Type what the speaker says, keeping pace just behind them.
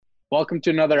Welcome to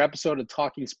another episode of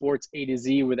Talking Sports A to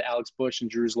Z with Alex Bush and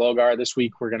Drews Logar. This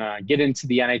week, we're going to get into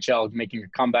the NHL making a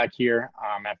comeback here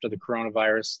after the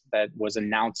coronavirus that was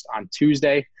announced on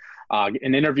Tuesday.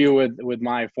 An interview with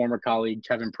my former colleague,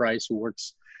 Kevin Price, who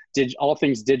works all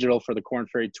things digital for the Korn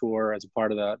Ferry Tour as a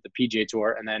part of the PGA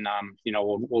Tour. And then,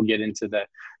 we'll get into the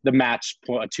match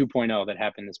 2.0 that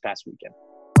happened this past weekend.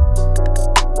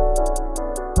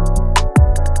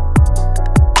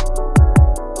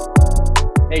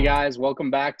 Hey guys,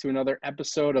 welcome back to another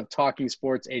episode of Talking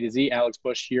Sports A to Z. Alex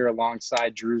Bush here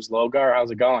alongside Drews Logar. How's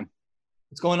it going?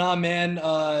 What's going on, man?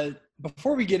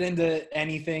 Before we get into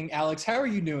anything, Alex, how are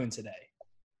you doing today?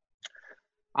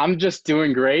 I'm just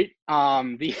doing great.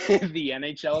 The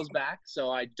NHL is back,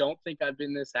 so I don't think I've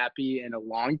been this happy in a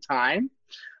long time.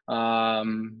 We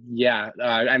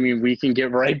can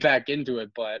get right back into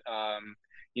it, but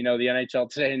the NHL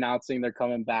today announcing they're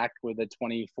coming back with a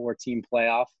 24-team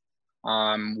playoff.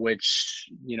 Which,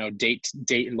 date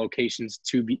and locations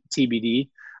to be TBD,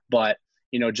 but,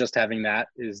 just having that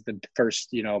is the first,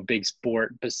 big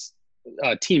sport,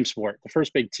 team sport, the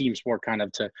first big team sport kind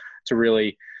of to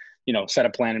really, set a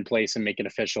plan in place and make it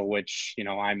official, which,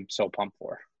 I'm so pumped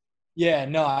for. Yeah,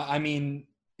 no, I mean,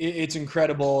 it's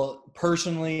incredible.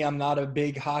 Personally, I'm not a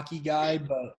big hockey guy,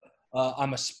 but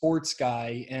I'm a sports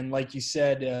guy. And like you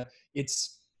said,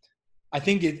 I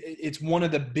think it's one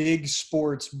of the big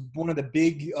sports, one of the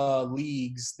big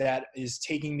leagues that is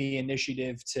taking the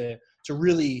initiative to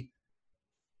really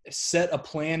set a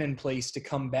plan in place to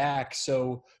come back.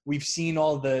 So we've seen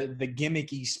all the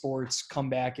gimmicky sports come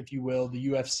back, if you will, the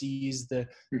UFCs, the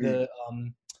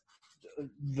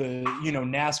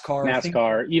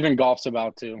NASCAR, even golf's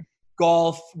about to.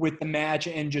 Golf with the match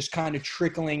and just kind of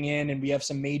trickling in, and we have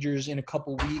some majors in a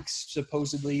couple weeks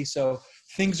supposedly, so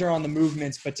things are on the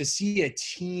movements. But to see a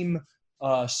team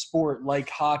sport like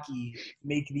hockey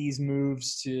make these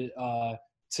moves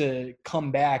to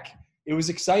come back, it was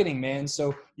exciting, man.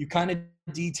 So you kind of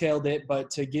detailed it,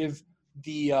 but to give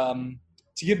the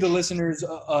listeners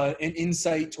an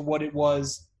insight to what it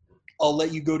was, I'll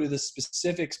let you go to the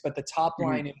specifics, but the top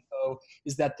line info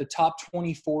is that the top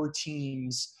 24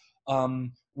 teams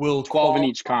will 12 in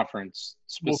each conference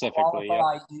specifically, will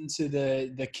qualify into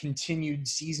the continued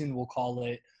season, we'll call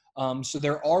it. So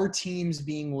there are teams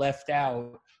being left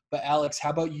out. But Alex, how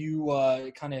about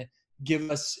you kind of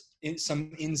give us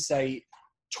some insight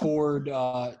toward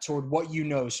what you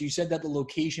know? So you said that the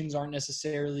locations aren't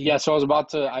necessarily. Yeah, so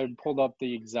I pulled up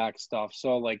the exact stuff.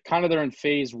 So like kind of they're in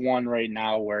phase 1 right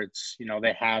now where it's,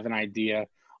 they have an idea.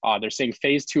 They're saying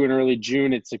phase 2 in early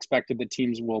June. It's expected the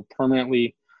teams will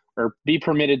permanently or be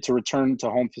permitted to return to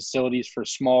home facilities for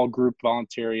small group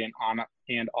voluntary and on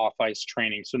and off ice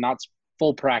training. So not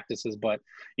full practices, but,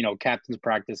 captain's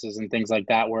practices and things like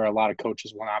that, where a lot of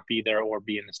coaches will not be there or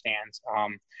be in the stands.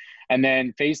 And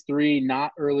then phase 3,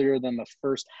 not earlier than the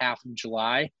first half of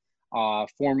July,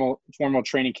 formal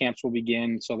training camps will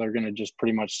begin. So they're going to just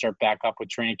pretty much start back up with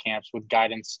training camps with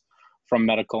guidance from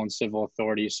medical and civil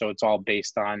authorities. So it's all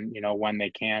based on, when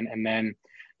they can. And then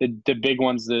the big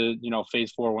ones,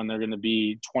 phase 4, when they're going to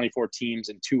be 24 teams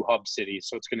in 2 hub cities.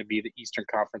 So it's going to be the Eastern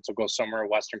Conference will go somewhere,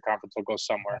 Western Conference will go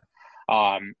somewhere.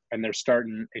 And they're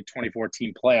starting a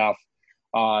 24-team playoff.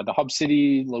 The hub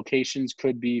city locations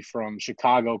could be from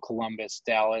Chicago, Columbus,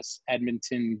 Dallas,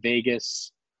 Edmonton,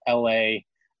 Vegas, LA,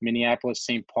 Minneapolis,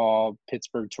 St. Paul,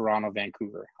 Pittsburgh, Toronto,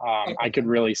 Vancouver. I could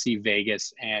really see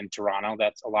Vegas and Toronto.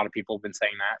 That's a lot of people have been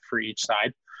saying that for each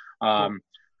side.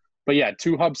 But yeah,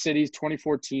 2 hub cities,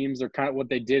 24 teams. They're kind of what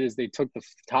they did is they took the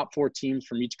top 4 teams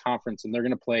from each conference, and they're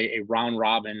going to play a round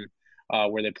robin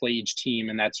where they play each team,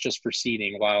 and that's just for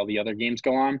seeding while the other games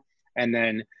go on. And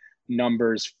then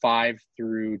numbers 5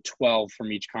 through 12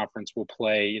 from each conference will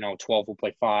play, 12 will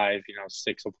play 5,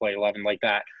 6 will play 11, like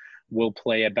that. Will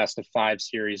play a best of 5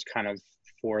 series kind of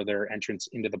for their entrance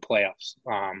into the playoffs.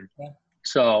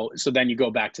 So then you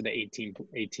go back to the 8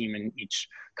 team in each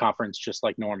conference, just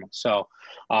like normal. So,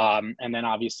 and then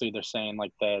obviously they're saying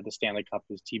like the Stanley Cup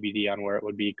is TBD on where it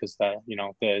would be, because the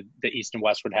East and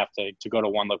West would have to go to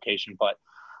one location. But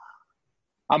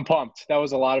I'm pumped. That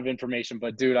was a lot of information,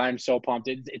 but dude, I'm so pumped.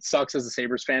 It sucks as a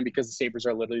Sabres fan because the Sabres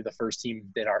are literally the first team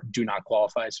that do not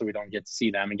qualify, so we don't get to see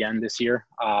them again this year.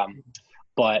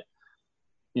 But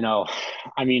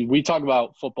we talk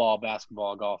about football,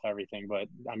 basketball, golf, everything, but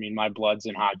my blood's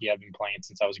in hockey. I've been playing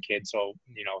since I was a kid. So,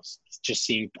 just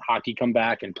seeing hockey come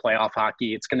back and playoff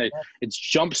hockey, it's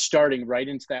jump starting right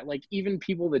into that. Like even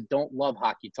people that don't love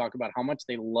hockey talk about how much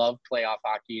they love playoff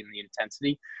hockey and the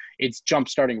intensity. It's jump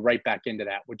starting right back into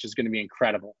that, which is going to be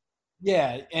incredible.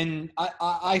 Yeah, and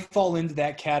I fall into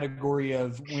that category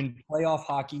of when playoff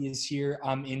hockey is here,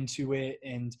 I'm into it,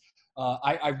 and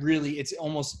I really it's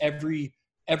almost every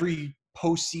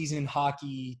postseason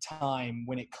hockey time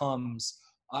when it comes,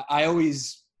 I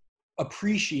always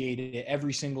appreciate it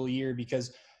every single year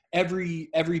because every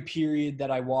period that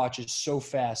I watch is so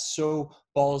fast, so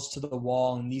balls to the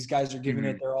wall, and these guys are giving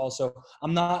it their all. So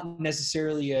I'm not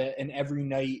necessarily an every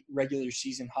night regular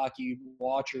season hockey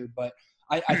watcher, but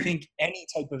I think any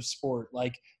type of sport,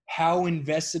 like how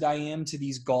invested I am to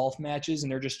these golf matches,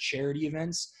 and they're just charity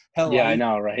events. Hell, Yeah, I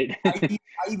know, right? I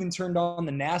even turned on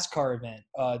the NASCAR event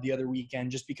the other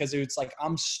weekend just because it's like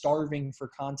I'm starving for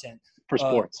content. For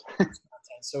sports.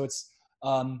 So it's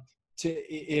um,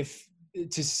 to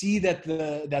see that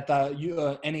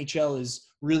the NHL is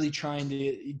really trying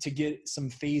to get some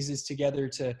phases together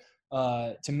to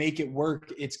make it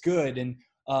work. It's good, and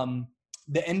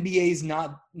the NBA is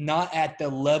not at the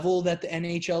level that the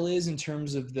NHL is in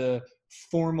terms of the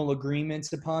formal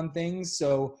agreements upon things.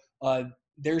 So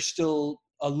they're still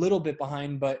a little bit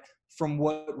behind, but from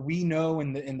what we know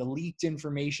and the leaked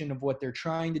information of what they're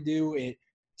trying to do, it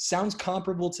sounds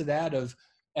comparable to that of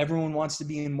everyone wants to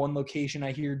be in one location.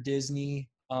 I hear Disney.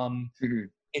 Mhm.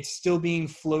 It's still being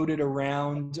floated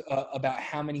around about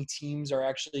how many teams are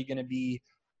actually going to be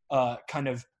kind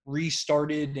of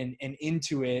restarted and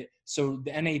into it. So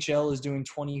the NHL is doing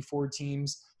 24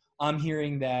 teams. I'm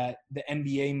hearing that the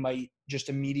NBA might just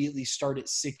immediately start at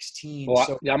 16. Well,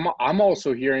 So I'm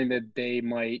also hearing that they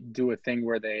might do a thing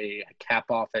where they cap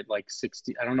off at like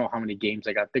 60. I don't know how many games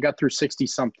they got. They got through 60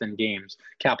 something games,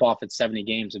 cap off at 70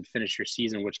 games and finish your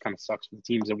season, which kind of sucks for the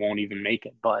teams that won't even make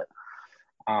it. But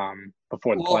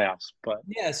before the well, playoffs. But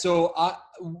yeah, so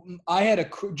I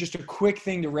had just a quick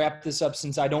thing to wrap this up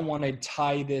since I don't want to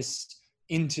tie this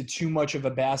into too much of a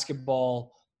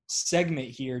basketball segment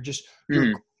here. Just your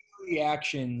mhm,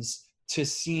 reactions to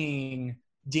seeing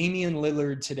Damian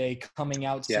Lillard today coming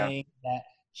out yeah, saying that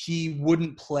he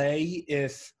wouldn't play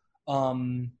if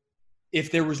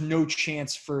there was no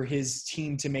chance for his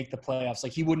team to make the playoffs.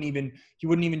 Like he wouldn't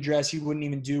even dress, he wouldn't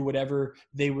even do whatever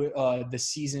they would the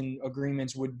season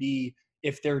agreements would be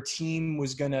if their team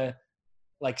was gonna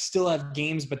like still have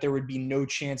games, but there would be no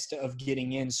chance of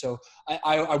getting in. So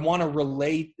I want to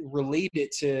relate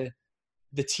it to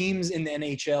the teams in the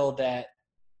NHL that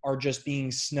are just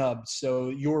being snubbed. So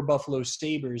your Buffalo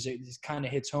Sabres, it kind of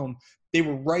hits home. They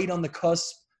were right on the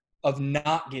cusp of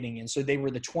not getting in. So they were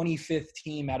the 25th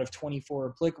team out of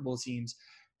 24 applicable teams.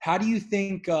 How do you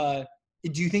think? Do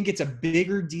you think it's a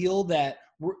bigger deal that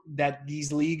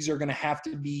these leagues are going to have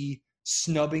to be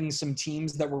snubbing some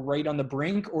teams that were right on the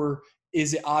brink, or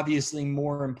is it obviously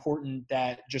more important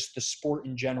that just the sport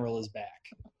in general is back?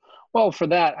 well, for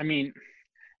that, I mean,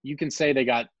 you can say they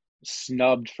got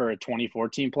snubbed for a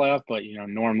 2014 playoff, but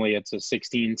normally it's a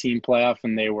 16 team playoff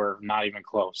and they were not even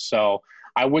close. So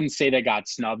I wouldn't say they got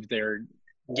snubbed. They're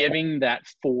giving that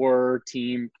 4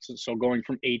 team, so going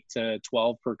from 8 to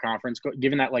 12 per conference,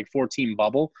 given that like 4 team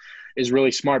bubble is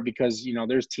really smart because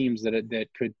there's teams that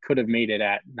could have made it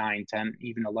at 9, 10,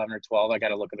 even 11 or 12. I got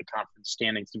to look at the conference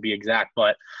standings to be exact,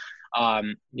 but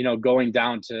going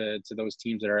down to those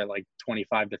teams that are at like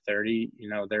 25 to 30,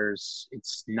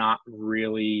 it's not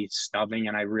really snubbing.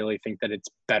 And I really think that it's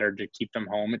better to keep them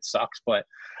home. It sucks, but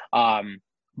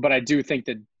I do think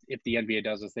that if the NBA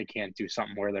does this, they can't do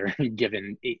something where they're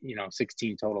given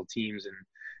 16 total teams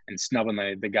and snubbing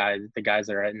the guys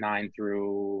that are at 9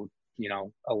 through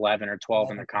 11 or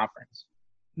 12 in the conference.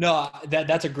 No,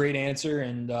 that's a great answer,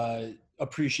 and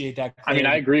appreciate that I mean, I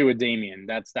clarity. agree with Damien.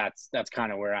 That's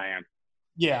kind of where I am.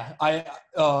 Yeah, I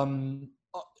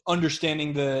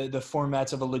understanding the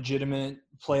formats of a legitimate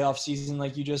playoff season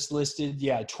like you just listed.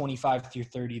 Yeah, 25 through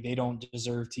 30, they don't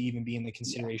deserve to even be in the Yeah.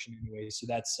 consideration anyway. So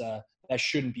that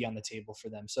shouldn't be on the table for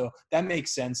them. So that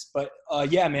makes sense. But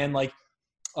yeah, man, like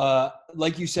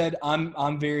you said,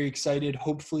 I'm very excited.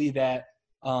 Hopefully that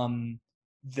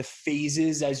the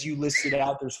phases as you listed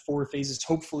out, there's 4 phases.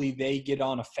 Hopefully they get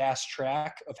on a fast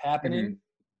track of Mhm. happening.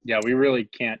 Yeah, we really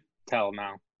can't tell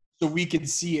now. So we could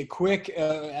see it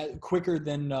quicker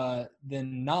than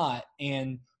not,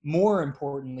 and more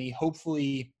importantly,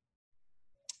 hopefully,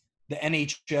 the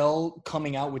NHL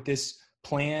coming out with this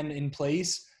plan in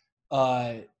place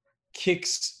uh,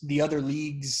 kicks the other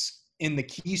leagues in the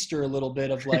keister a little bit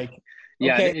of like,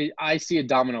 Yeah, okay, I see a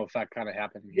domino effect kind of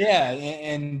happening here. yeah,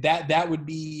 and that would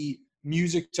be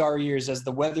music to our ears as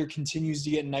the weather continues to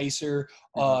get nicer.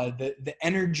 Mhm. The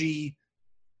energy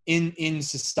in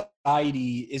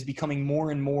society is becoming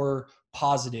more and more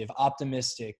positive,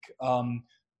 optimistic.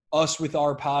 Us with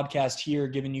our podcast here,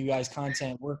 giving you guys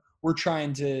content, we're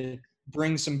trying to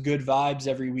bring some good vibes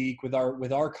every week with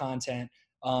our content.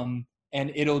 And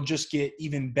it'll just get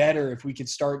even better if we could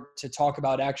start to talk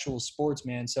about actual sports,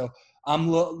 man. So I'm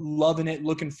loving it,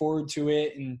 looking forward to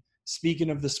it. And speaking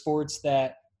of the sports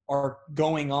that are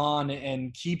going on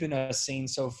and keeping us sane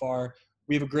so far,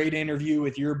 we have a great interview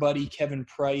with your buddy Kevin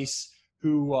Price,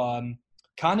 who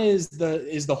kind of is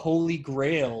the holy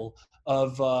grail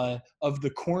of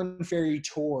the Korn Ferry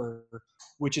Tour,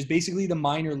 which is basically the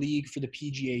minor league for the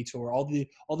PGA Tour. All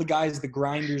the guys, the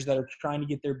grinders that are trying to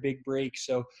get their big break.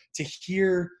 So to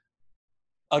hear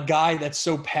a guy that's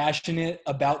so passionate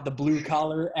about the blue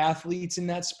collar athletes in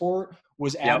that sport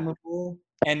was admirable.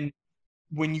 And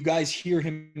when you guys hear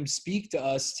him speak to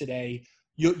us today,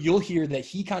 you'll hear that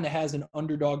he kind of has an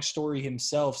underdog story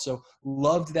himself. So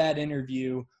loved that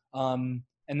interview. And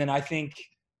then I think,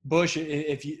 Bush,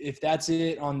 if that's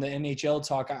it on the NHL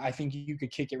talk, I think you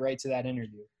could kick it right to that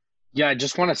interview. Yeah, I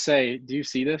just want to say, do you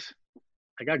see this?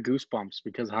 I got goosebumps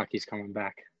because hockey's coming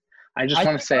back. I just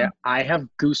want to say I have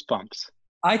goosebumps.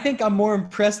 I think I'm more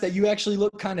impressed that you actually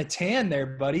look kind of tan there,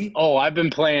 buddy. Oh, I've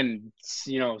been playing,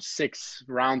 6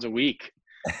 rounds a week.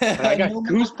 But I got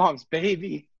goosebumps,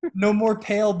 baby. No more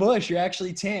pale Bush. You're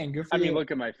actually tan. Good for you. I mean,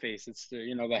 look at my face. It's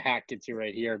the hat gets you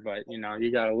right here, but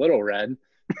you got a little red.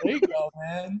 There you go,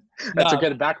 man. That's okay.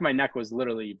 The back of my neck was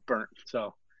literally burnt,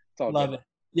 so it's all love good. It.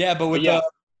 Yeah, but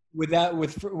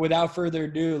without further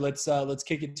ado, let's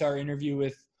kick it to our interview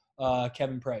with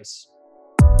Kevin Price.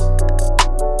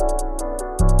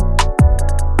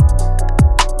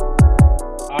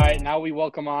 All right, now we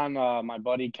welcome on my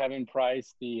buddy Kevin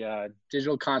Price, the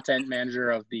digital content manager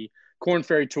of the Korn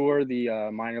Ferry Tour, the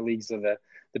minor leagues of the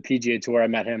PGA Tour. I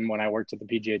met him when I worked at the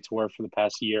PGA Tour for the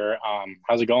past year.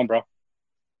 How's it going, bro?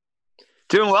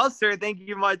 Doing well, sir. Thank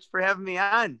you much for having me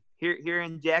on here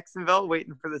in Jacksonville,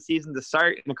 waiting for the season to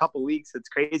start in a couple weeks. It's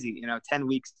crazy, 10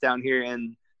 weeks down here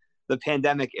in the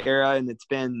pandemic era. And it's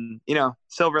been,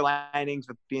 silver linings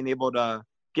with being able to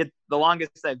get the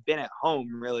longest I've been at home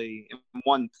really in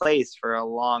one place for a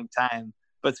long time,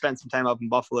 but spent some time up in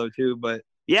Buffalo too. But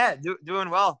yeah, doing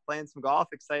well, playing some golf,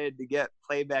 excited to get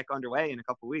play back underway in a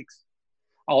couple weeks.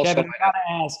 Kevin, I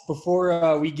gotta ask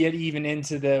before we get even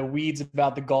into the weeds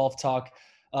about the golf talk.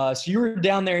 So you were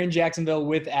down there in Jacksonville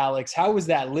with Alex. How was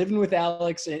that living with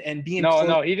Alex and being?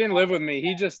 No, he didn't live with me.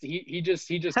 He just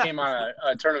came on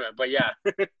a tournament. But yeah,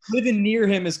 living near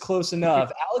him is close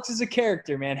enough. Alex is a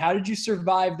character, man. How did you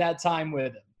survive that time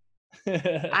with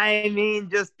him? I mean,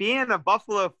 just being a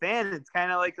Buffalo fan, it's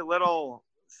kind of like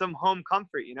some home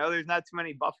comfort. There's not too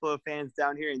many Buffalo fans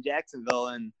down here in Jacksonville,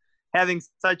 and having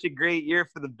such a great year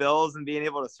for the Bills and being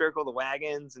able to circle the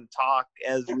wagons and talk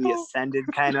as we ascended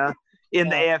kind of in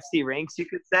the AFC ranks, you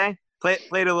could say.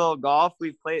 Played a little golf.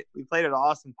 We played an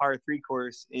awesome par 3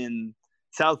 course in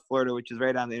South Florida, which is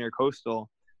right on the Intercoastal,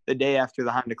 the day after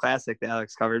the Honda Classic that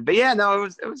Alex covered. But yeah, no,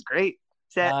 it was great.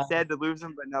 Sad to lose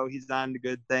him, but no, he's on to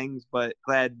good things. But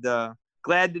glad to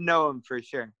know him for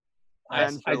sure.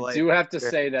 I do have to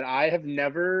say that I have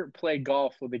never played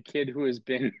golf with a kid who has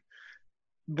been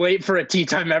late for a tee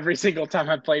time every single time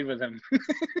I played with him.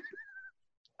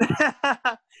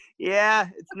 Yeah,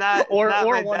 it's not or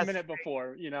 1 minute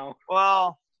before,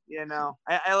 Well,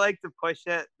 I like to push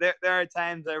it. There are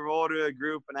times I roll to a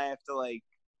group and I have to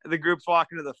the group's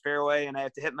walking to the fairway and I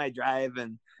have to hit my drive,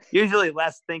 and usually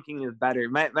less thinking is better.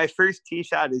 My first tee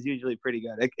shot is usually pretty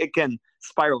good. It can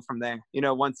spiral from there.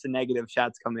 Once the negative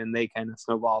shots come in, they kind of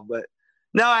snowball. But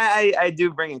no, I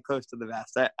do bring it close to the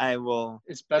vest. I will.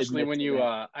 Especially when you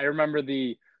I remember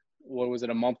what was it,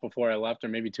 a month before I left, or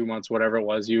maybe 2 months, whatever it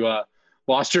was, you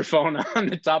lost your phone on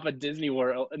the top of Disney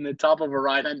World, in the top of a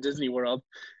ride on Disney World.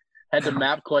 Had to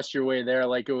map quest your way there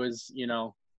like it was,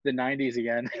 the 90s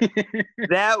again.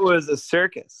 That was a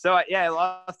circus. So yeah, I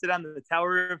lost it on the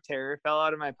Tower of Terror, fell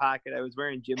out of my pocket. I was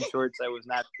wearing gym shorts. I was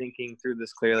not thinking through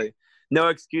this clearly. No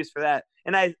excuse for that.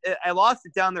 And I lost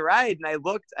it down the ride, and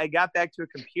I got back to a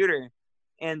computer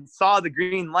and saw the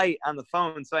green light on the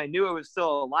phone. So I knew it was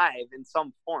still alive in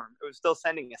some form. It was still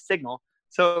sending a signal.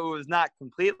 So it was not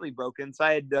completely broken. So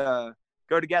I had to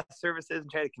go to guest services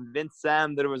and try to convince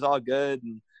them that it was all good.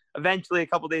 And eventually, a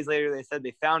couple days later, they said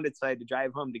they found it. So I had to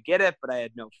drive home to get it, but I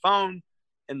had no phone.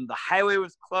 And the highway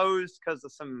was closed because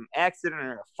of some accident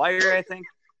or a fire, I think.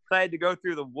 So I had to go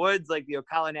through the woods like the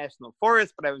Ocala National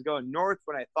Forest, but I was going north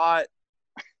when I thought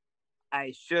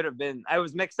I should have been. I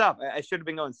was mixed up. I should have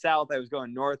been going south. I was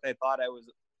going north. I thought I was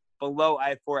below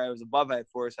I-4. I was above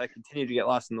I-4, so I continued to get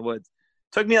lost in the woods.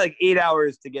 Took me like 8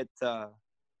 hours to get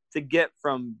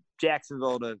from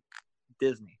Jacksonville to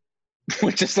Disney,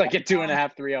 which is like a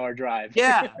 2.5-3 hour drive.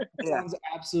 Yeah. Sounds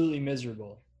absolutely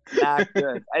miserable. Not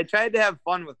good. I tried to have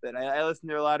fun with it. I listened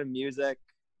to a lot of music,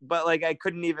 but like I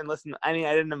couldn't even listen. I mean,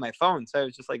 I didn't have my phone, so I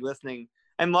was just like listening.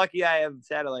 I'm lucky I have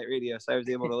satellite radio, so I was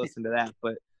able to listen to that.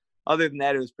 But other than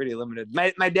that, it was pretty limited.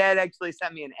 My dad actually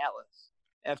sent me an atlas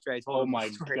after I told Oh him. my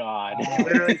God. He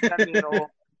literally sent me an old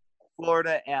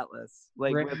Florida atlas,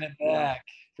 like Bringing with it back.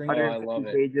 Bringing it I 150 love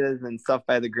it. pages and stuff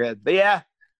by the grid. But yeah,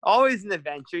 always an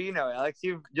adventure. You know, Alex,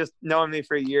 you've just known me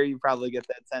for a year. You probably get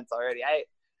that sense already.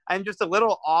 I'm just a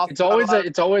little off. It's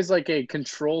always like a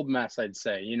controlled mess, I'd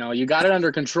say. You know, you got it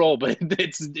under control, but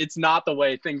it's not the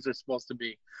way things are supposed to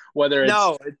be. Whether it's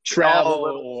all travel a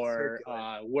little or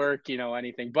circular. work, you know,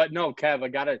 anything. But no, Kev, I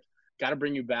gotta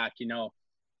bring you back. You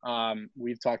know,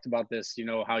 we've talked about this. You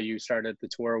know how you started the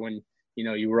tour when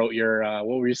you wrote your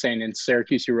what were you saying in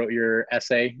Syracuse? You wrote your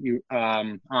essay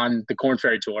on the Korn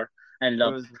Ferry Tour. Ended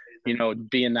up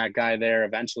being that guy there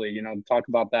eventually. You know, talk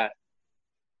about that.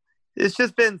 It's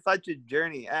just been such a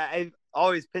journey. I've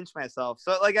always pinched myself.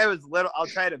 So like I was little, I'll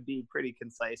try to be pretty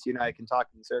concise. You know, I can talk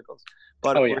in circles,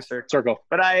 but circle.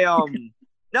 But I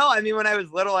no, I mean when I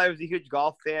was little, I was a huge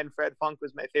golf fan. Fred Funk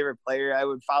was my favorite player. I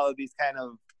would follow these kind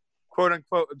of quote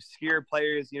unquote obscure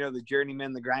players. You know, the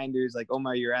journeymen, the grinders, like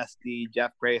Omar Uresti,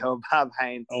 Jeff Breho, Bob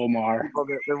Hines. Omar.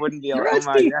 There wouldn't be a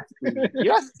Omar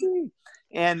Uresti.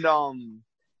 And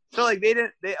so like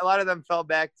a lot of them fell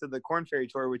back to the Korn Ferry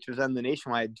Tour, which was on the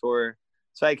Nationwide Tour.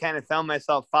 So I kind of found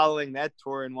myself following that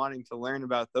tour and wanting to learn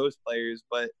about those players,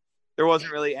 but there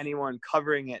wasn't really anyone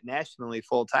covering it nationally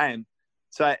full time.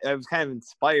 So I was kind of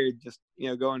inspired just,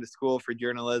 going to school for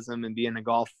journalism and being a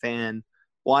golf fan,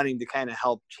 wanting to kind of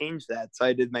help change that. So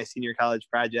I did my senior college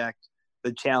project.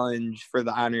 The challenge for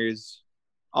the honors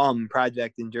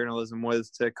project in journalism was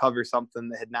to cover something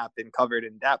that had not been covered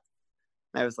in depth.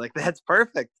 I was like, that's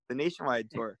perfect, the Nationwide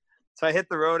Tour. So I hit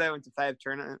the road. I went to 5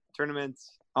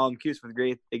 tournaments. Cuse was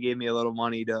great. They gave me a little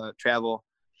money to travel.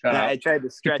 I tried to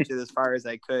stretch it as far as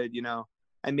I could.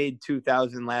 I made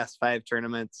 2,000 last 5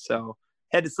 tournaments. So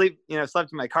had to sleep,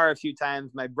 slept in my car a few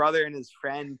times. My brother and his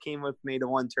friend came with me to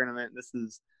one tournament. This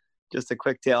is just a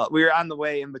quick tale. We were on the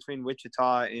way in between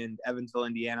Wichita and Evansville,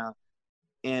 Indiana.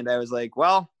 And I was like,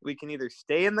 well, we can either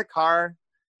stay in the car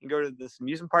and go to this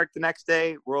amusement park the next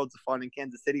day, Worlds of Fun in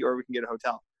Kansas City, or we can get a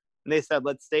hotel. And they said,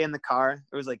 let's stay in the car.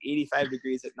 It was like 85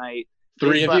 degrees at night.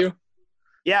 3 of you?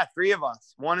 Yeah, 3 of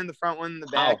us. One in the front, one in the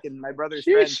back. Wow. And my brother's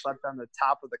friend slept on the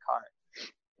top of the car.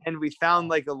 And we found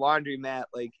like a laundromat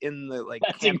like in the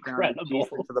That's incredible.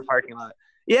 adjacent to the parking lot.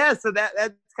 Yeah, so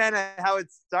that's kind of how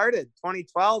it started,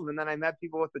 2012. And then I met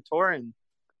people with the tour and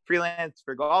freelance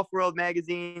for Golf World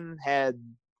magazine, had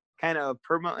kind of a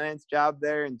permanent job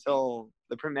there until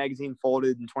the print magazine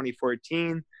folded in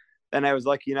 2014. Then I was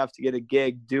lucky enough to get a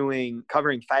gig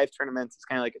covering 5 tournaments. It's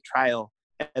kind of like a trial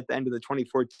at the end of the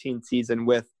 2014 season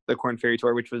with the Korn Ferry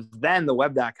Tour, which was then the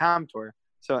Web.com Tour.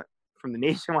 So from the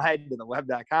Nationwide to the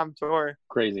Web.com Tour.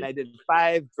 Crazy. And I did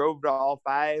 5, drove to all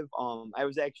 5.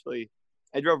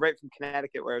 I drove right from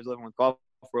Connecticut, where I was living with Golf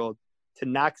World, to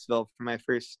Knoxville for my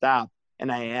first stop.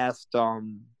 And I asked,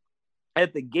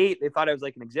 at the gate, they thought I was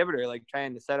like an exhibitor, like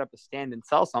trying to set up a stand and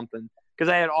sell something, because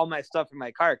I had all my stuff in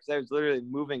my car, because I was literally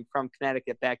moving from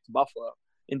Connecticut back to Buffalo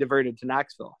and diverted to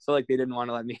Knoxville. So like they didn't want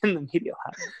to let me in the media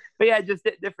lot. But yeah, just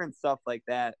different stuff like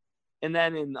that. And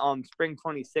then in spring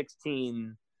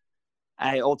 2016,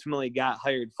 I ultimately got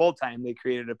hired full-time. They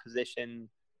created a position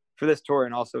for this tour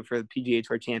and also for the PGA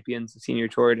Tour Champions, the senior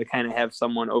tour, to kind of have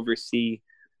someone oversee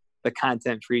the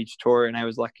content for each tour. And I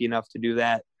was lucky enough to do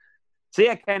that. So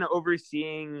yeah, kind of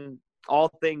overseeing all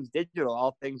things digital,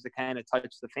 all things that kind of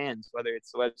touch the fans, whether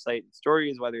it's the website and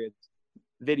stories, whether it's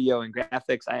video and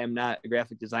graphics. I am not a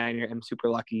graphic designer. I'm super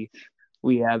lucky.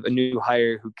 We have a new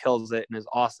hire who kills it and is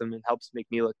awesome and helps make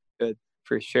me look good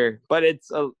for sure. But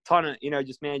it's a ton of,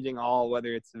 just managing all,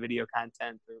 whether it's the video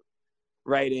content, the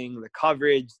writing, the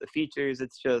coverage, the features.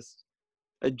 It's just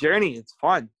a journey. It's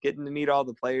fun getting to meet all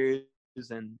the players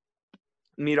and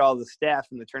meet all the staff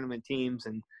and the tournament teams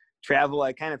and travel.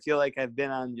 I kind of feel like I've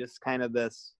been on just kind of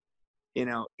this,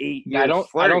 8-year I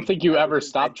don't think you ever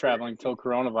stopped traveling till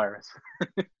coronavirus.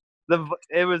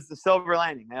 It was the silver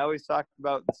lining. I always talk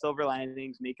about the silver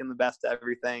linings, making the best of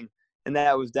everything. And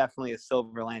that was definitely a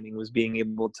silver lining, was being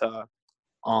able to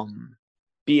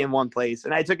be in one place.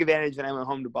 And I took advantage, and I went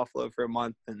home to Buffalo for a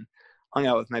month and hung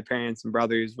out with my parents and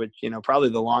brothers, which, probably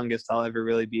the longest I'll ever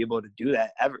really be able to do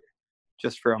that ever,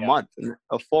 just for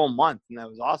a full month. And that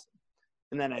was awesome.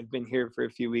 And then I've been here for a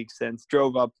few weeks since,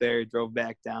 drove up there, drove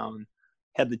back down,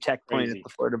 had the checkpoint at the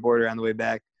Florida border on the way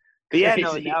back. But yeah,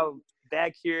 now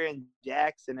back here in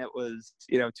Jackson, it was,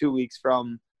 2 weeks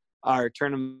from our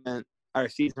tournament our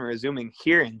season resuming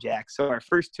here in Jack. So our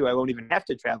first two, I won't even have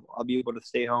to travel. I'll be able to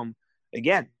stay home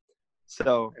again.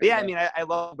 So, yeah, I mean, I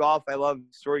love golf. I love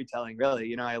storytelling, really.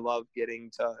 You know, I love getting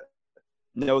to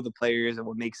know the players and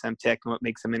what makes them tick and what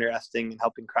makes them interesting and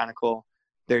helping chronicle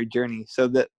their journey. So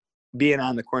that being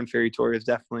on the Korn Ferry Tour is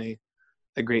definitely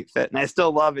a great fit. And I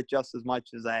still love it just as much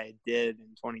as I did in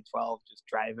 2012, just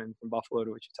driving from Buffalo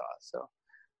to Wichita. So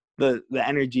the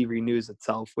energy renews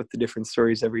itself with the different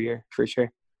stories every year, for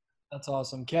sure. That's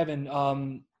awesome.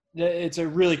 Kevin, it's a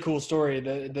really cool story.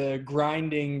 The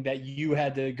grinding that you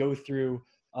had to go through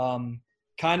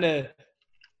kind of,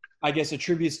 I guess,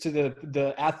 attributes to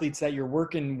the athletes that you're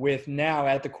working with now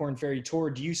at the Korn Ferry Tour.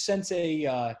 Do you sense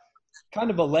a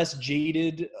kind of a less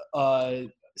jaded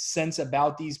sense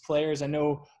about these players? I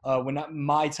know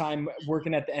my time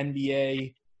working at the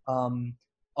NBA,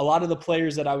 a lot of the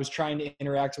players that I was trying to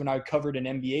interact when I covered an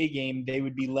NBA game, they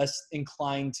would be less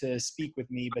inclined to speak with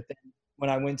me. But then when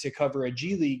I went to cover a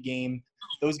G League game,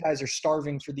 those guys are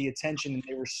starving for the attention, and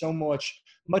they were so much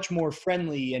more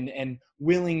friendly and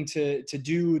willing to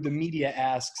do the media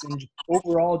asks, and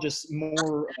overall just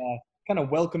more kind of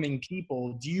welcoming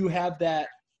people. Do you have that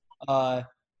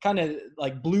kind of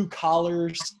like blue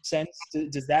collar sense?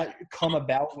 Does that come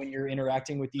about when you're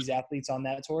interacting with these athletes on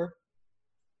that tour?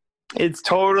 It's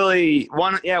totally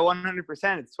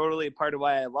 100%. It's totally a part of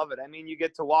why I love it. I mean, you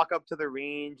get to walk up to the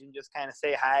range and just kind of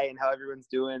say hi and how everyone's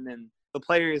doing, and the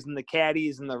players and the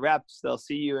caddies and the reps, they'll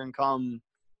see you and come,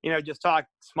 you know, just talk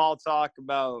small talk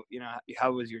about, you know,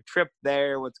 how was your trip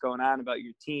there, what's going on about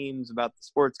your teams, about the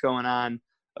sports going on,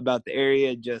 about the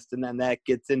area, and then that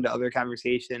gets into other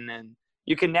conversation, and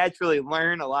you can naturally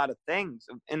learn a lot of things.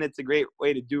 And it's a great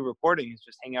way to do reporting, is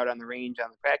just hang out on the range on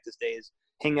the practice days,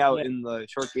 hang out in the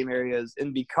short game areas.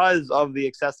 And because of the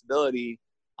accessibility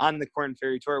on the Korn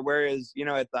Ferry Tour, whereas, you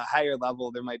know, at the higher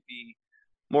level, there might be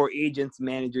more agents and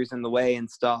managers in the way and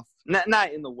stuff.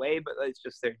 Not in the way, but it's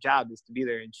just their job is to be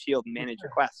there and shield and manage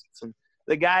requests. And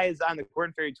the guys on the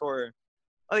Korn Ferry Tour,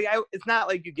 it's not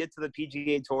like you get to the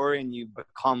PGA Tour and you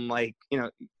become like, you know,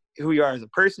 who you are as a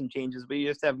person changes, but you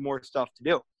just have more stuff to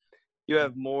do. You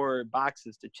have more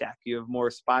boxes to check. You have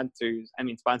more sponsors. I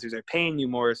mean, sponsors are paying you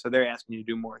more, so they're asking you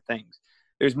to do more things.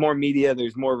 There's more media.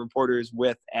 There's more reporters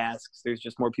with asks. There's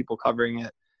just more people covering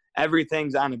it.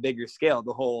 Everything's on a bigger scale.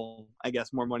 The whole, I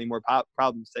guess, more money, more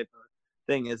problems type of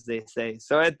thing, as they say.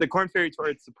 So at the Korn Ferry Tour,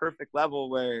 it's the perfect level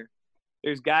where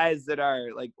there's guys that are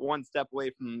like one step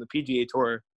away from the PGA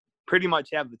Tour, pretty much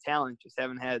have the talent, just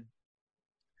haven't had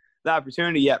the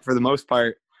opportunity yet for the most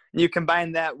part. And you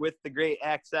combine that with the great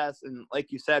access and,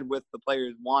 like you said, with the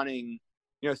players wanting,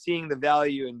 you know, seeing the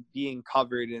value and being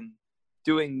covered and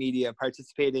doing media,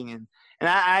 participating in. And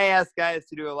I ask guys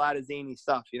to do a lot of zany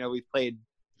stuff. You know, we've played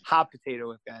hot potato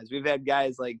with guys. We've had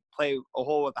guys like play a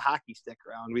hole with a hockey stick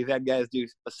around. We've had guys do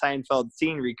a Seinfeld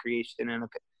scene recreation in a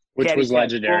which was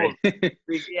legendary.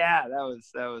 Yeah, that was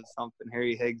something.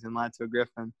 Harry Higgs and Latzo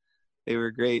Griffin, they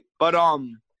were great. But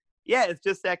yeah, it's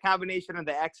just that combination of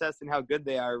the access and how good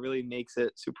they are really makes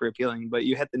it super appealing. But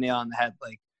you hit the nail on the head.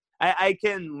 Like, I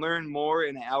can learn more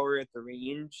in an hour at the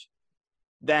range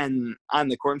than on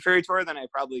the Korn Ferry Tour than I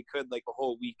probably could like a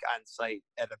whole week on site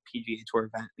at a PGA Tour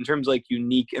event, in terms of like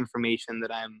unique information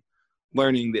that I'm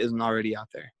learning that isn't already out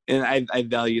there. And I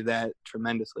value that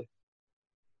tremendously.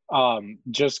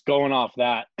 Just going off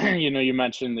that, you know, you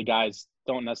mentioned the guys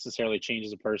don't necessarily change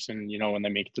as a person, you know, when they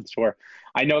make it to the tour.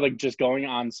 I know, like, just going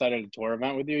on site at a tour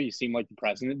event with you, you seem like the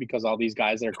president, because all these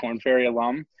guys that are Korn Ferry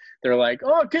alum, they're like,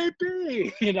 oh,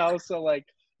 KP, you know, so like,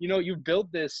 you know, you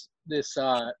built this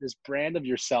brand of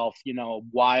yourself, you know,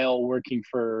 while working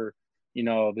for, you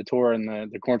know, the tour and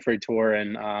the Korn Ferry Tour,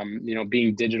 and you know,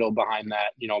 being digital behind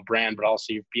that, you know, brand, but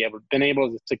also you've been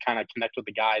able to kind of connect with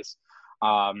the guys,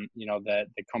 you know, that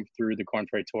come through the Korn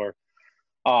Ferry Tour.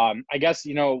 I guess,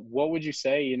 you know, what would you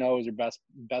say, you know, is your best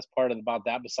part about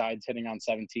that, besides hitting on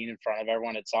 17 in front of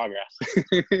everyone at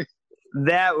Sawgrass?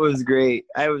 That was great.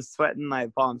 I was sweating my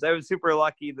palms. I was super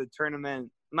lucky. The tournament,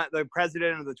 the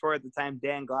president of the tour at the time,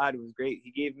 Dan Glad, was great. They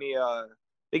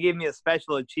gave me a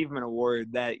special achievement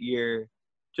award that year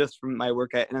just from my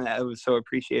work, and I was so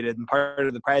appreciated. And part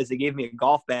of the prize, they gave me a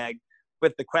golf bag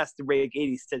with the Quest to Break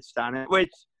 80 stitched on it,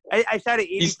 which I shot at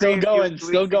 80. He's still going.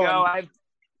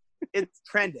 It's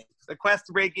trending. The Quest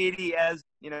to Break 80, as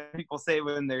you know, people say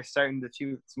when they're starting to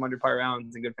shoot some under par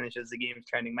rounds and good finishes, the game is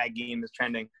trending. My game is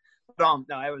trending. But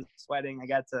no, I was sweating. I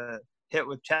got to hit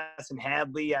with Chesson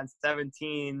Hadley on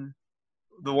 17.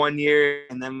 the 1 year,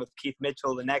 and then with Keith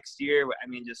Mitchell the next year. I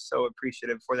mean, just so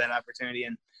appreciative for that opportunity.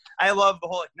 And I love the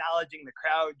whole acknowledging the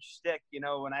crowd shtick. You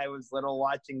know, when I was little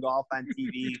watching golf on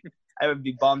TV, I would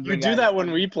be bummed. You do that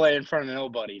when we play in front of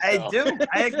nobody. So. I do.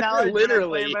 I acknowledge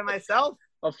literally when I'm playing by myself.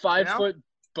 A 5-foot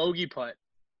bogey putt.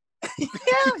 Yeah,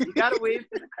 you got to wave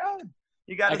to the crowd.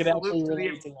 You got to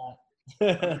salute to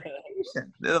the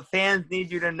The fans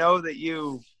need you to know that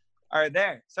you are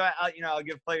there. So I'll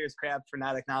give players crap for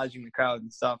not acknowledging the crowd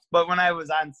and stuff. But when I was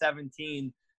on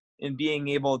 17 and being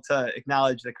able to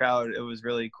acknowledge the crowd, it was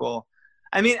really cool.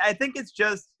 I mean, I think it's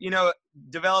just,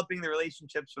 developing the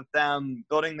relationships with them,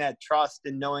 building that trust,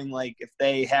 and knowing, like, if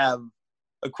they have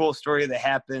a cool story that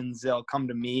happens, they'll come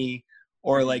to me,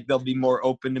 or like they'll be more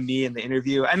open to me in the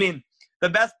interview. I mean, the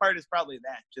best part is probably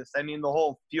that. The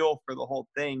whole fuel for the whole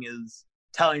thing is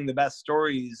telling the best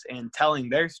stories and telling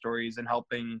their stories and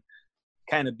helping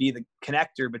kind of be the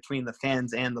connector between the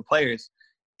fans and the players.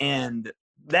 And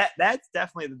that's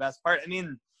definitely the best part. I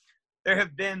mean,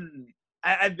 I've been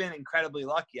incredibly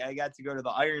lucky. I got to go to the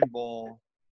Iron Bowl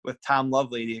with Tom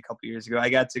Lovelady a couple years ago. I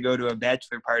got to go to a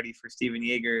bachelor party for Steven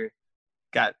Yeager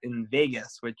got in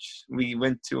Vegas, which we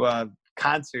went to a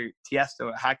concert,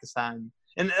 Tiesto at Hakkasan.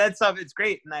 And that stuff, it's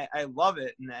great. And I love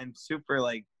it. And I'm super,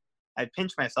 like, I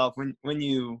pinch myself when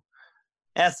you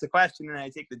ask the question and I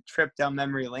take the trip down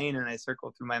memory lane and I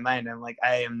circle through my mind. I'm like,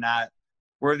 I am not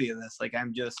worthy of this. Like,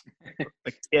 I'm just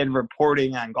a kid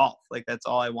reporting on golf. Like, that's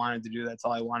all I wanted to do. That's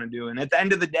all I want to do. And at the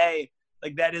end of the day,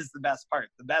 like, that is the best part.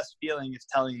 The best feeling is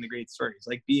telling the great stories,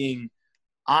 like being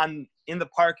in the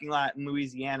parking lot in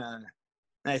Louisiana.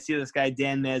 And I see this guy,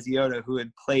 Dan Mazziota, who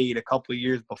had played a couple of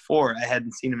years before. I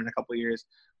hadn't seen him in a couple of years.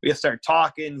 We just started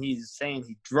talking. He's saying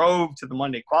he drove to the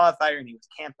Monday qualifier and he was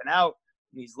camping out.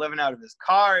 And he's living out of his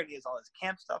car and he has all his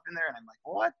camp stuff in there. And I'm like,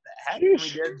 what the heck?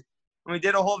 And we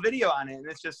did a whole video on it. And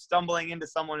it's just stumbling into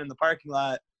someone in the parking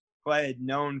lot who I had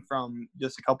known from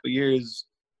just a couple of years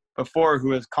before, who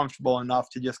was comfortable enough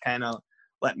to just kind of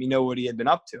let me know what he had been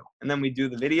up to. And then we do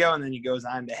the video, and then he goes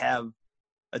on to have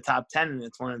a top 10, and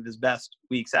it's one of his best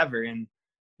weeks ever. And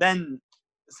then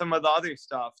some of the other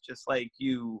stuff, just like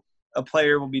a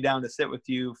player will be down to sit with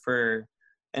you for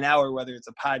an hour, whether it's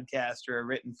a podcast or a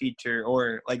written feature,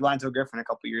 or like Lonzo Griffin a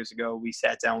couple years ago, we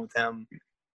sat down with him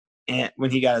and when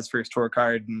he got his first tour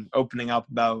card and opening up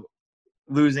about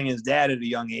losing his dad at a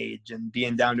young age and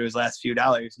being down to his last few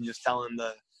dollars and just telling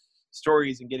the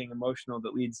stories and getting emotional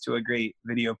that leads to a great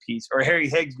video piece. Or Harry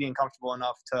Higgs being comfortable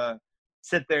enough to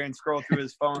sit there and scroll through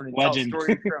his phone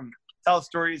and tell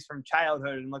stories from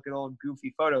childhood and look at old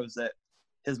goofy photos that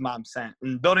his mom sent,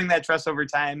 and building that trust over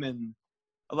time and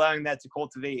allowing that to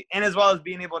cultivate, and as well as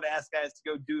being able to ask guys to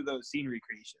go do those scene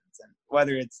recreations, and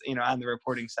whether it's on the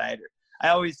reporting side, or I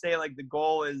always say, like, the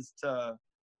goal is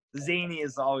zany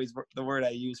is always the word I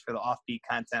use for the offbeat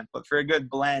content, but for a good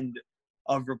blend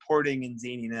of reporting and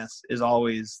zaniness is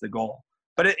always the goal.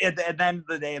 But at the end of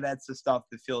the day, that's the stuff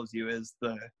that fills you, is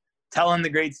the telling the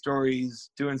great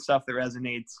stories, doing stuff that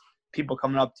resonates, people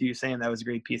coming up to you saying that was a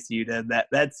great piece that you did.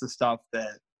 That's the stuff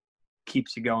that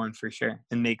keeps you going for sure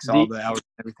and makes all the hours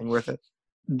and everything worth it.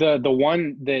 The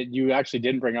one that you actually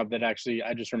didn't bring up that actually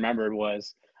I just remembered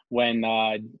was when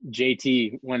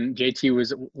JT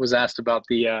was asked about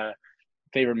the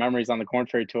favorite memories on the Korn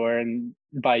Ferry Tour and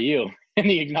by you, and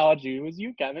he acknowledged you. It was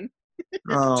you, Kevin.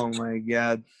 Oh my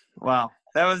God. Wow.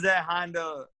 That was that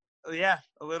Honda. Yeah,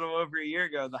 a little over a year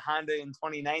ago, the Honda in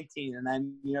 2019. And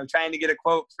I'm, trying to get a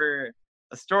quote for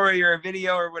a story or a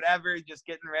video or whatever, just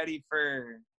getting ready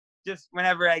for just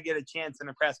whenever I get a chance in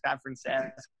a press conference to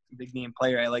ask a big name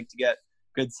player, I like to get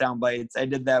good sound bites. I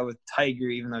did that with Tiger,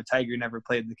 even though Tiger never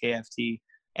played the KFT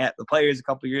at the Players a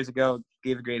couple years ago,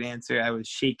 gave a great answer. I was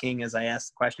shaking as I asked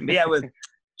the question. But yeah, with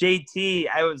JT,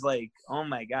 I was like, oh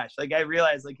my gosh. Like, I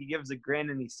realized, like, he gives a grin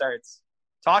and he starts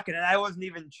talking, and I wasn't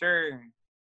even sure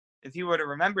if he would have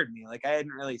remembered me. Like, I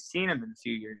hadn't really seen him in a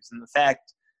few years, and the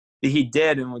fact that he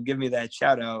did and would give me that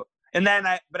shout out. And then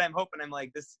I'm hoping, I'm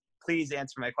like, please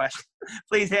answer my question.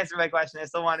 Please answer my question. I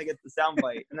still want to get the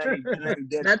soundbite. And then he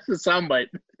did. That's the soundbite.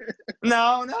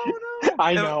 No.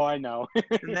 I know.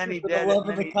 And then he For did. the love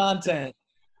of the content.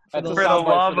 For the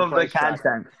love of the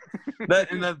content.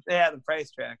 The price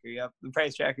tracker. Yep. The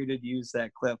price tracker did use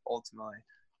that clip ultimately.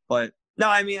 But no,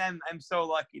 I mean, I'm so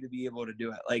lucky to be able to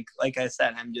do it. Like I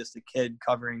said, I'm just a kid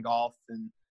covering golf.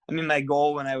 And I mean, my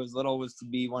goal when I was little was to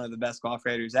be one of the best golf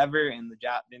writers ever. And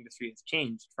the industry has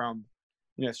changed from,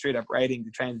 straight up writing to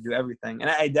trying to do everything. And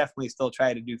I definitely still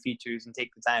try to do features and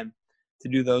take the time to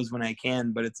do those when I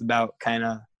can, but it's about kind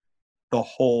of the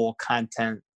whole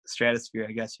content stratosphere,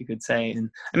 I guess you could say. And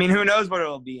I mean, who knows what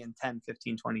it'll be in 10,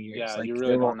 15, 20 years. Yeah, like, you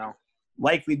really don't know.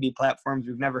 likely be platforms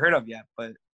we've never heard of yet.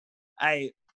 But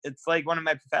it's like one of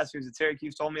my professors at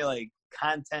Syracuse told me, like,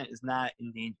 content is not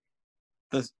in danger.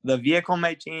 The vehicle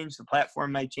might change, the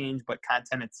platform might change, but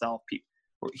content itself,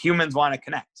 humans want to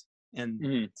connect,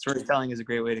 and storytelling is a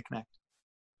great way to connect.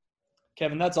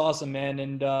 Kevin, that's awesome, man.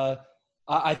 And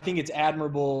I think it's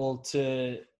admirable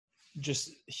to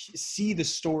just see the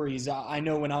stories. I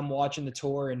know when I'm watching the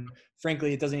tour, and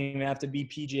frankly, it doesn't even have to be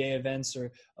PGA events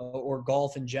or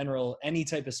golf in general, any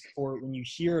type of sport, when you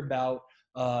hear about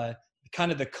kind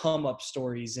of the come up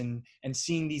stories and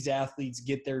seeing these athletes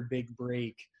get their big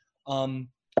break.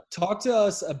 Talk to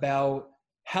us about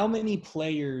how many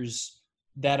players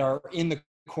that are in the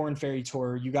Korn Ferry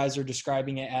Tour. You guys are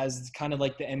describing it as kind of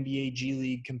like the NBA G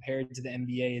League compared to the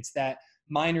NBA. It's that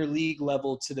minor league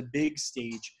level to the big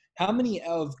stage. How many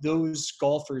of those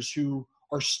golfers who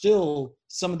are still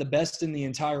some of the best in the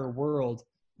entire world,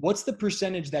 what's the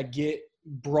percentage that get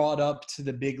brought up to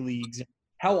the big leagues?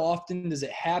 How often does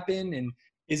it happen? And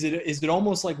is it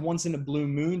almost like once in a blue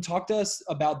moon? Talk to us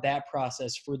about that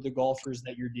process for the golfers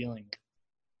that you're dealing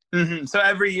with. So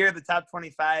every year, the top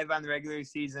 25 on the regular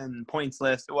season points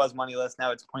list, it was money list,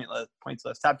 now it's points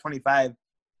list. Top 25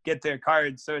 get their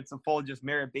cards, so it's a full just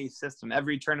merit-based system.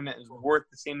 Every tournament is worth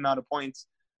the same amount of points.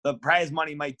 The prize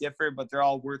money might differ, but they're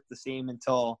all worth the same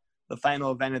until the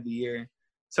final event of the year.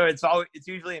 So it's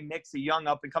usually a mix of young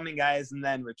up-and-coming guys and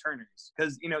then returners.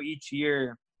 Because, each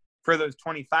year for those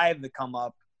 25 that come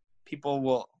up, people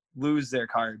will lose their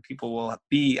card. People will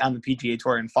be on the PGA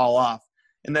Tour and fall off.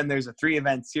 And then there's a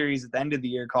 3-event series at the end of the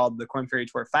year called the Korn Ferry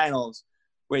Tour Finals,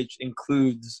 which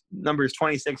includes numbers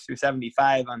 26 through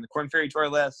 75 on the Korn Ferry Tour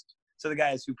list. So the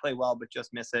guys who play well but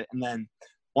just miss it. And then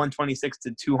 126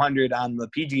 to 200 on the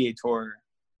PGA Tour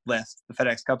list, the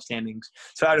FedEx Cup standings.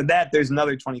 So out of that, there's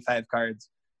another 25 cards.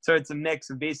 So it's a mix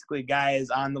of basically guys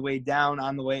on the way down,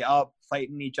 on the way up,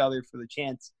 fighting each other for the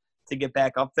chance to get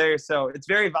back up there. So it's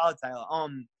very volatile.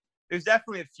 There's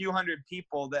definitely a few hundred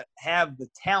people that have the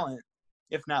talent,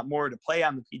 if not more, to play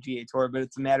on the PGA Tour, but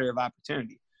it's a matter of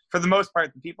opportunity. For the most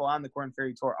part, the people on the Korn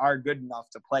Ferry Tour are good enough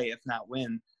to play, if not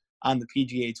win, on the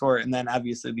PGA Tour. And then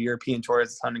obviously the European Tour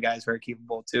has a ton of guys who are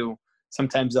capable too.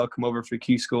 Sometimes they'll come over for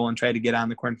Q School and try to get on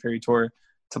the Korn Ferry Tour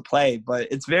to play, but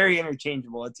it's very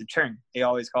interchangeable. It's a churn. They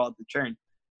always call it the churn.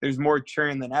 There's more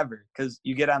churn than ever because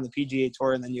you get on the PGA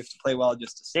Tour and then you have to play well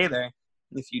just to stay there.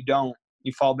 And if you don't,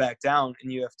 you fall back down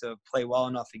and you have to play well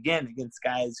enough again against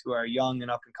guys who are young and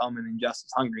up and coming and just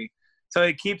as hungry. So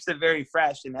it keeps it very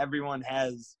fresh, and everyone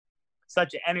has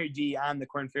such energy on the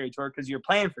Korn Ferry Tour because you're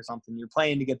playing for something. You're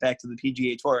playing to get back to the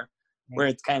PGA Tour, where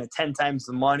it's kind of 10 times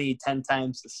the money, 10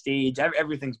 times the stage.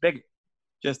 Everything's bigger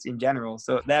just in general.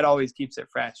 So that always keeps it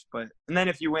fresh. And then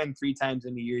if you win 3 times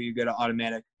in a year, you get an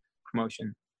automatic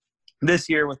promotion. This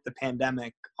year with the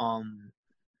pandemic,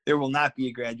 there will not be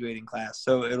a graduating class.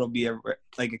 So it'll be a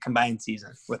combined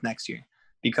season with next year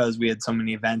because we had so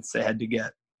many events that had to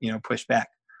get, pushed back.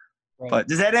 Right. But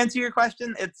does that answer your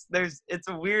question? It's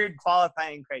a weird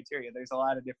qualifying criteria. There's a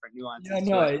lot of different nuances. Yeah,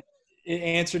 no, it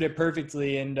answered it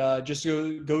perfectly, and just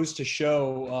goes to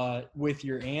show with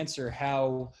your answer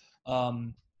how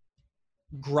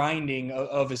grinding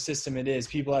of a system it is.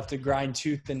 People have to grind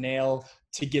tooth and nail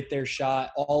to get their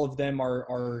shot. All of them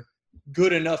are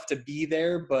good enough to be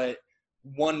there, but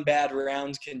one bad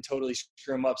round can totally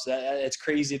screw them up. So it's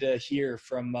crazy to hear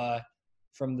from the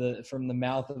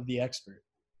mouth of the expert.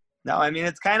 No, I mean,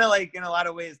 it's kind of like in a lot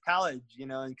of ways college,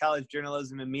 in college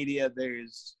journalism and media,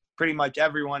 there's pretty much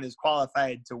everyone is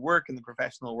qualified to work in the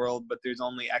professional world, but there's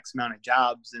only X amount of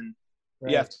jobs, and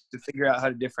you have to figure out how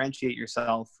to differentiate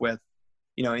yourself with,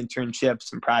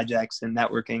 internships and projects and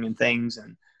networking and things.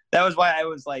 And that was why I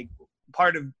was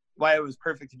part of why it was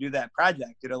perfect to do that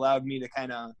project. It allowed me to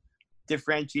kind of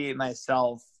differentiate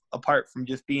myself apart from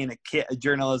just being a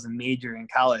journalism major in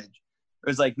college. It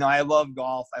was no, I love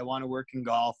golf. I want to work in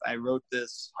golf. I wrote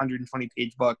this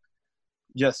 120-page book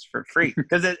just for free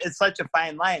because it's such a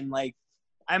fine line.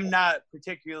 I'm not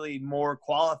particularly more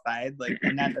qualified.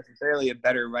 I'm not necessarily a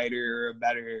better writer or a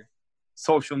better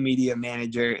social media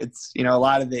manager. It's, a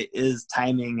lot of it is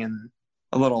timing and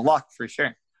a little luck for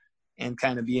sure. And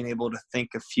kind of being able to think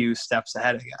a few steps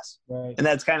ahead, I guess. Right. And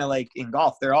that's kind of like in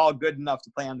golf. They're all good enough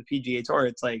to play on the PGA Tour.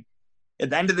 It's at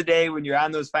the end of the day, when you're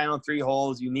on those final 3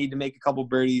 holes, you need to make a couple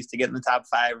birdies to get in the top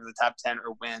 5 or the top 10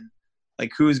 or win.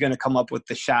 Who's going to come up with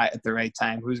the shot at the right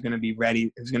time? Who's going to be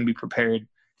ready? Who's going to be prepared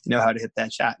to know how to hit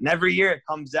that shot? And every year it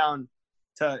comes down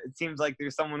to, it seems like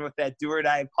there's someone with that do or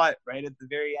die putt right at the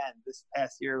very end. This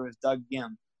past year was Doug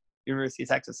Gim, University of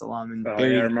Texas alum. And I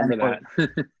remember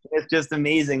that. It's just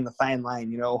amazing, the fine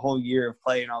line, a whole year of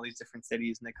play in all these different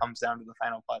cities, and it comes down to the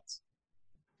final putts.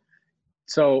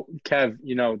 So Kev,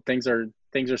 things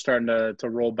are starting to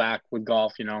roll back with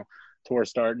golf. Tour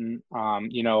starting.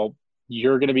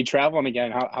 You're going to be traveling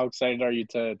again. How excited are you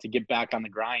to get back on the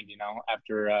grind?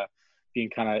 After being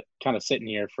kind of sitting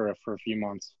here for a few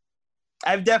months.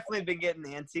 I've definitely been getting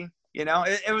antsy.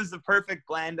 It was the perfect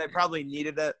blend. I probably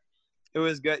needed it. It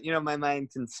was good. My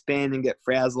mind can spin and get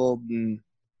frazzled, and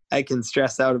I can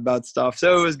stress out about stuff.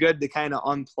 So it was good to kind of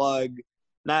unplug,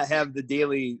 not have the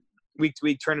daily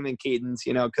week-to-week tournament cadence,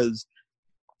 because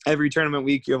every tournament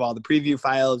week you have all the preview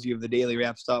files, you have the daily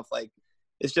wrap stuff. Like,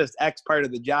 it's just X part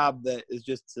of the job that is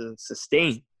just to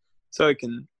sustain. So it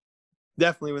can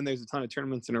definitely, when there's a ton of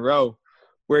tournaments in a row,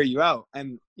 wear you out.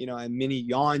 I'm mini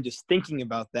yawn just thinking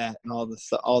about that and all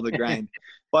the grind.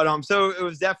 But so it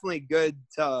was definitely good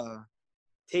to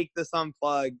take this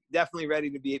unplug. Definitely ready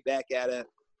to be back at it.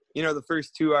 The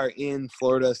first two are in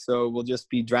Florida, so we'll just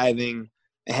be driving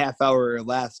a half hour or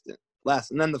less.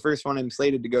 And then the first one I'm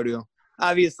slated to go to.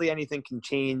 Obviously, anything can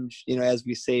change, as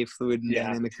we say, fluid and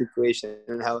dynamic situation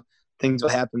and how things will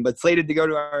happen. But slated to go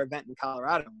to our event in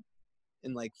Colorado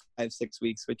in like 5-6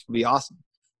 weeks, which will be awesome,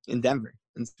 in Denver.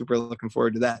 And super looking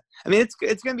forward to that. I mean, it's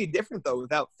going to be different, though,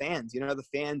 without fans. The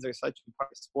fans are such a part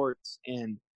of sports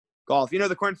and golf.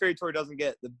 The Korn Ferry Tour doesn't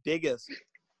get the biggest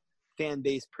fan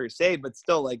base per se, but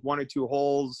still like 1 or 2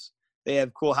 holes. They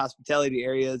have cool hospitality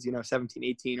areas, 17,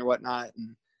 18 or whatnot.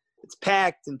 And it's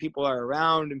packed and people are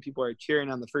around and people are cheering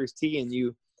on the first tee and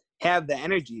you have the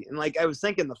energy. And like I was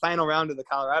thinking, the final round of the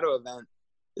Colorado event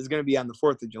is going to be on the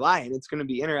 4th of July. And it's going to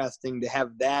be interesting to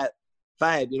have that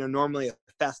vibe, normally a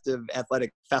festive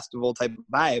athletic festival type of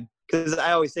vibe. Because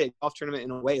I always say a golf tournament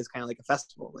in a way is kind of like a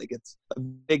festival. Like, it's a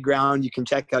big ground. You can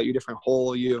check out your different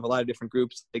hole. You have a lot of different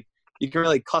groups. Like, you can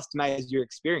really customize your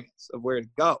experience of where to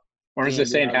go. Or is it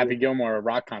saying Happy Gilmore, a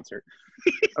rock concert?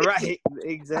 Right,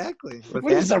 exactly.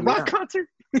 What is a rock concert?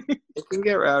 It can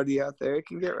get rowdy out there. It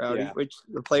can get rowdy, Yeah. which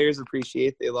the players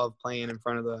appreciate. They love playing in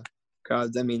front of the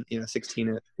crowds. I mean, 16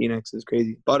 at Phoenix is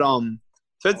crazy. But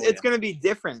so it's going to be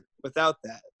different without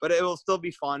that. But it will still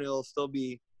be fun. It will still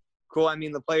be cool. I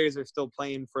mean, the players are still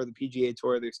playing for the PGA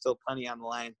Tour. There's still plenty on the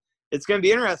line. It's going to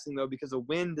be interesting, though, because a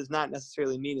win does not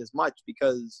necessarily mean as much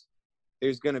because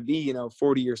there's going to be,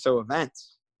 40 or so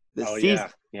events this season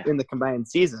in the combined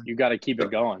season. You got to keep it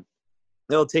going.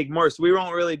 It'll take more. So we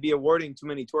won't really be awarding too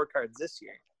many tour cards this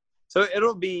year. So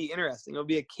it'll be interesting. It'll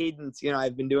be a cadence.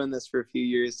 I've been doing this for a few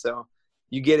years, so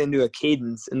you get into a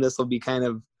cadence, and this will be kind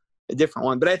of a different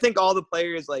one. But I think all the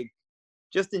players, like,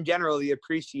 just in general, the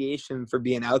appreciation for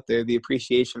being out there, the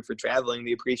appreciation for traveling,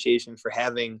 the appreciation for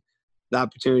having the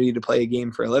opportunity to play a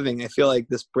game for a living. I feel like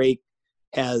this break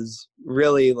has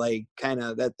really, like, kind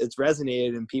of that it's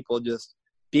resonated in people just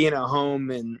being at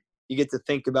home, and you get to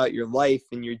think about your life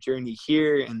and your journey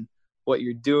here and what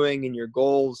you're doing and your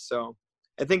goals. So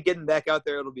I think getting back out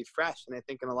there, it'll be fresh. And I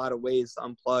think in a lot of ways,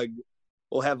 Unplugged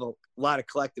will have a lot of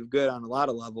collective good on a lot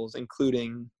of levels,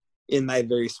 including in my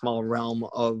very small realm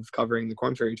of covering the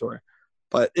Korn Ferry Tour.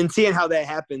 But in seeing how that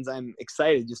happens, I'm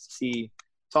excited just to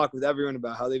talk with everyone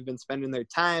about how they've been spending their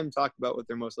time, talk about what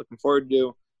they're most looking forward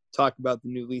to, talk about the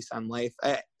new lease on life.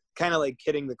 I kind of like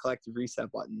hitting the collective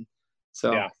reset button.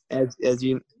 So as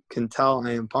you can tell,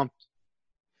 I am pumped.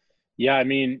 Yeah, I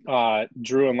mean,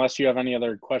 Drew, unless you have any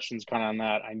other questions kind of on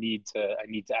that, I need to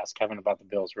ask Kevin about the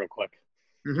Bills real quick.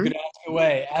 You can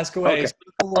ask away.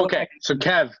 Okay. So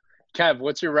Kev,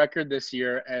 what's your record this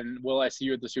year, and will I see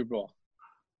you at the Super Bowl?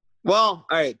 Well,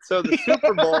 all right. So the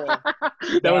Super Bowl.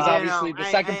 That was obviously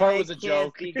the second part was a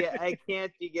joke. I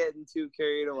can't be getting too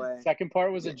carried away. Second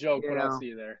part was a joke, but I'll see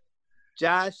you there.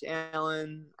 Josh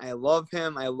Allen, I love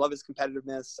him. I love his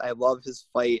competitiveness. I love his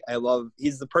fight.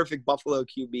 He's the perfect Buffalo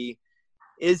QB.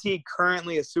 Is he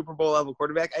currently a Super Bowl level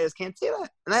quarterback? I just can't say that.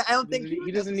 And I don't think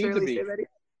he doesn't need to be.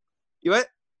 You what?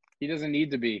 He doesn't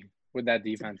need to be with that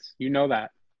defense. You know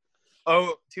that.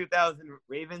 Oh, 2000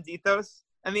 Ravens ethos?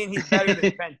 I mean, he's better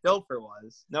than Trent Dilfer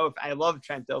was. No, I love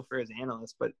Trent Dilfer as an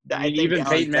analyst, but I think even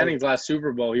Peyton Manning's last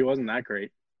Super Bowl, he wasn't that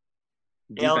great.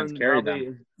 Defense carried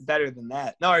them. Is better than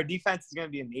that. No, our defense is going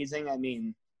to be amazing. I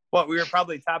mean, we were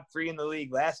probably top 3 in the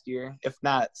league last year, if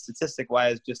not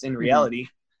statistic-wise, just in reality,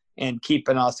 and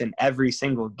keeping us in every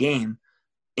single game.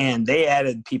 And they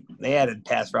added people. They added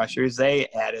pass rushers.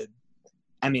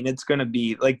 It's going to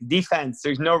be like defense.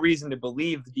 There's no reason to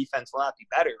believe the defense will not be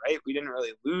better, right? We didn't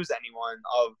really lose anyone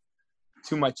of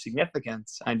too much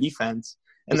significance on defense.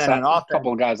 And then on offense, a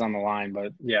couple of guys on the line,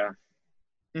 but yeah.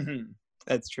 Mm-hmm.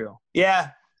 That's true.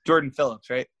 Yeah. Jordan Phillips,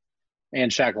 right?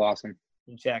 And Shaq Lawson.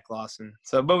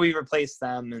 So, but we replaced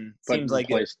them, and seems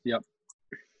like it,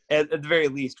 at the very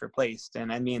least replaced.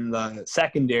 And I mean, the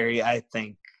secondary, I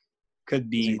think, could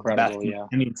be the incredible, best. yeah.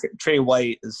 I mean, Trey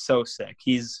White is so sick.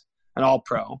 He's an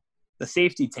all-pro. The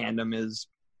safety tandem is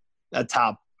a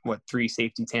top, 3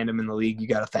 safety tandem in the league, you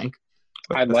got to think.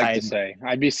 I'd like to say.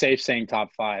 I'd be safe saying top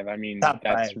 5. I mean, Top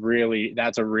that's 5.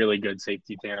 that's a really good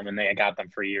safety tandem, and they got them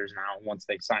for years now once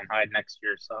they sign Hyde next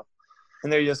year. So,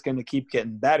 and they're just going to keep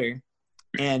getting better.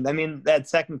 And, I mean, that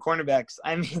second cornerbacks,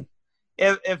 I mean,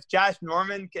 if Josh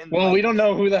Norman can – well, we don't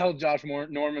know who the hell Josh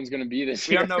Norman's going to be this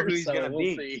year. We don't know who he's so going to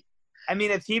be. See. I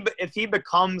mean, if he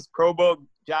becomes Pro Bowl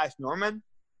Josh Norman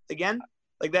again,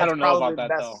 like that's I don't know probably about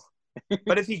the that, best. though.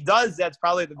 But if he does, that's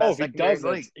probably the best. Oh, if he does,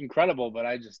 that's incredible. But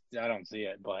I don't see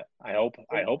it. But I hope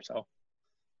so.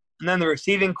 And then the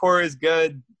receiving core is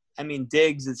good. I mean,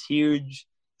 Diggs is huge.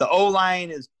 The O-line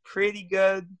is pretty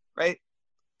good, right?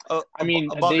 I mean,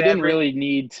 they didn't really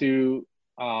need to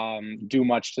do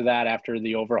much to that after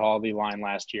the overhaul of the line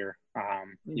last year.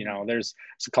 You know, there's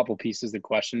a couple pieces that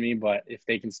question me, but if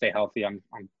they can stay healthy, I'm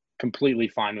completely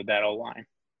fine with that O-line.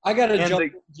 I got to jump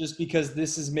in just because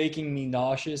this is making me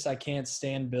nauseous. I can't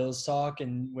stand Bills talk.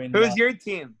 And when who's your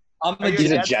team?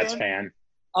 He's a Jets fan.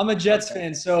 I'm a Jets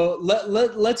fan. So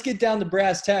let's get down to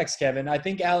brass tacks, Kevin. I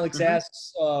think Alex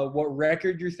asks what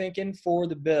record you're thinking for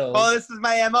the Bills. Well, this is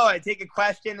my MO. I take a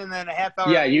question and then a half hour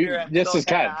later, this is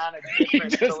Kev.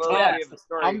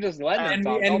 I'm just letting him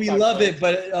and we love it.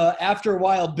 But after a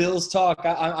while, Bills talk.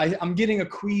 I'm getting a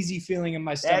queasy feeling in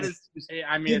my stomach.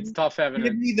 I mean, it's tough having.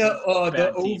 Give me the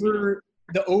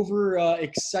over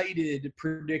excited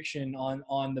prediction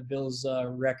on the Bills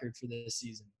record for this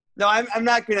season. No, I'm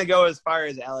not going to go as far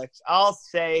as Alex. I'll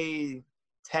say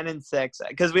 10-6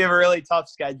 because we have a really tough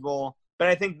schedule. But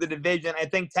I think the division. I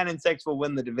think 10-6 will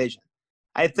win the division.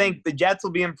 I think the Jets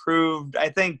will be improved. I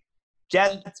think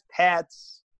Jets,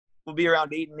 Pats will be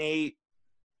around 8-8,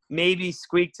 maybe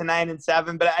squeak to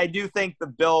 9-7. But I do think the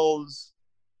Bills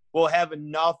will have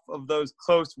enough of those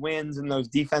close wins and those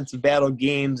defensive battle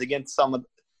games against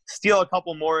steal a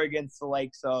couple more against the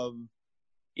likes of,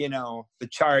 you know, the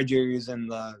Chargers and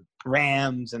the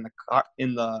Rams and the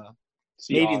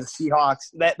maybe the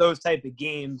Seahawks, those type of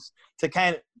games to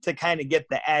kind of get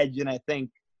the edge. And I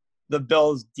think the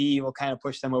Bills D will kind of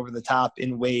push them over the top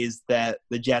in ways that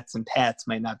the Jets and Pats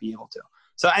might not be able to.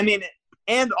 So, I mean,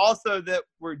 and also that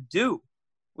we're due.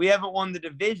 We haven't won the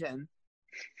division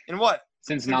in what?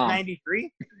 Since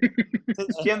 93?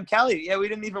 Since Jim Kelly. Yeah, we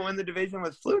didn't even win the division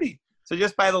with Flutie. So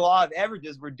just by the law of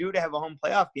averages, we're due to have a home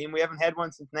playoff game. We haven't had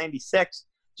one since 96.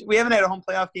 We haven't had a home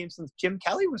playoff game since Jim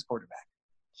Kelly was quarterback.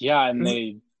 Yeah, and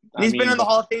he's been in the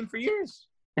Hall of Fame for years.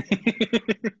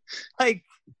 Like,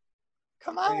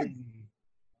 come on.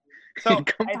 So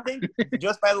I think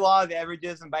just by the law of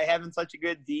averages and by having such a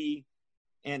good D,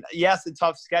 and yes, a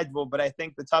tough schedule, but I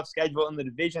think the tough schedule in the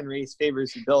division race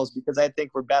favors the Bills because I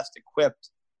think we're best equipped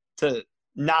to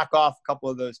knock off a couple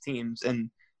of those teams. And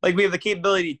like we have the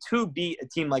capability to beat a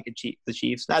team like the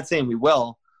Chiefs. Not saying we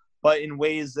will, but in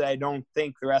ways that I don't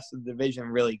think the rest of the division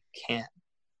really can.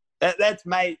 That's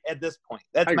my at this point.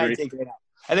 That's my take right now.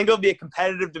 I think it'll be a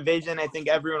competitive division. I think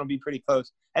everyone will be pretty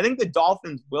close. I think the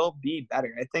Dolphins will be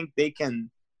better. I think they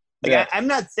can. Like, I'm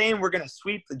not saying we're going to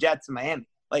sweep the Jets in Miami,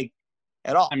 like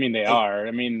at all. I mean, they are.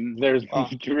 I mean, do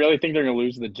you really think they're going to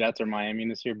lose to the Jets or Miami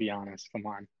this year? Be honest. Come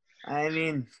on. I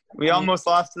mean, we almost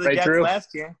lost to the Jets last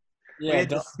year. Yeah, we had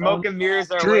to smoke and mirrors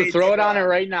our Drew, way. throw it on it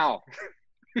right now.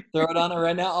 Throw it on it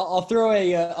right now. I'll throw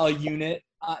a unit.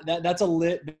 That's a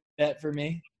lit bet for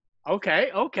me. Okay.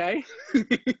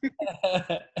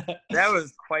 That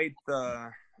was quite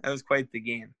the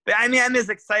game. But I mean, I'm as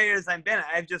excited as I've been.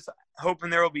 I'm just hoping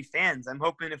there will be fans. I'm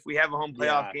hoping if we have a home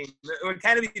playoff game, it would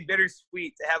kind of be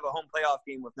bittersweet to have a home playoff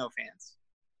game with no fans.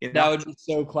 You know? That would be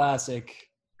so classic.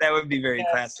 That would be very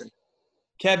classic.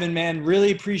 Kevin, man,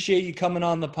 really appreciate you coming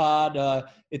on the pod.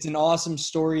 It's an awesome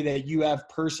story that you have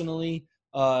personally,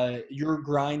 your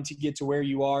grind to get to where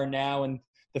you are now, and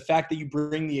the fact that you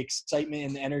bring the excitement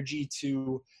and the energy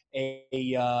to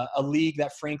a league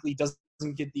that frankly doesn't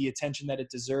get the attention that it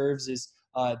deserves is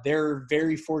they're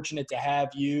very fortunate to have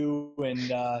you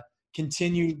and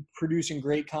continue producing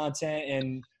great content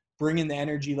and bringing the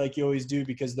energy like you always do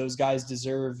because those guys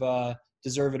deserve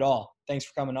it all. Thanks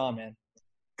for coming on, man.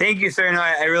 Thank you, sir. No,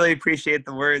 I really appreciate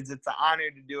the words. It's an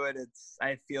honor to do it.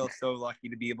 I feel so lucky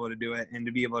to be able to do it and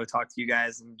to be able to talk to you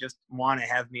guys and just want to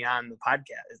have me on the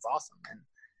podcast. It's awesome, man.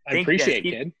 I appreciate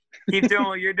it, kid. Keep doing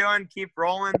what you're doing. Keep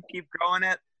rolling. Keep growing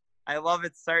it. I love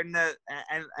it.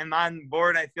 I'm on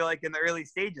board. I feel like in the early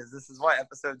stages. This is what,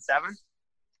 episode 7?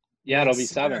 Yeah, it'll be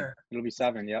 7. It'll be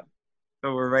 7. Yep.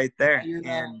 So we're right there.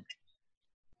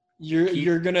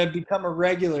 You're gonna become a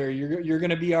regular. You're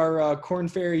gonna be our Corn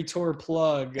Ferry Tour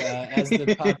plug as the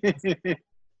podcast.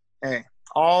 Hey,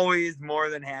 always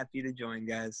more than happy to join,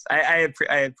 guys. I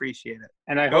appreciate it.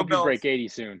 And I Go hope you Bills. break 80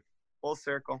 soon. Full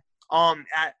circle.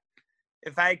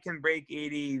 If I can break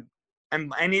 80,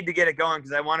 I need to get it going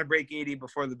because I want to break 80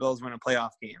 before the Bills win a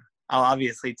playoff game. I'll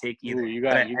obviously take either. Ooh, you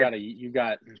got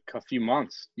a few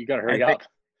months. You got to hurry up.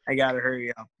 I gotta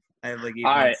hurry up. I have like 8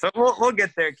 All months. So we'll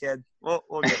get there, kid. We'll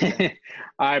get there.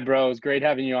 All right, bro. It was great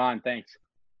having you on. Thanks.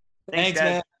 Thanks,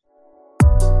 man. guys.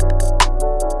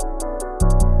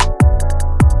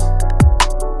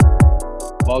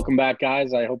 Welcome back,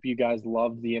 guys. I hope you guys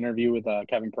loved the interview with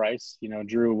Kevin Price. You know,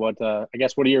 Drew, what are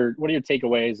your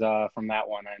takeaways from that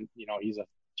one? And he's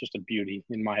just a beauty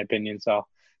in my opinion. So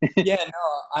Yeah,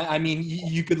 no, I mean,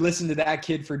 you could listen to that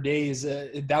kid for days.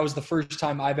 That was the first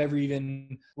time I've ever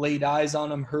even laid eyes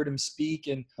on him, heard him speak,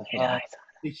 and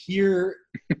to hear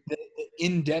the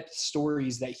in-depth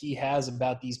stories that he has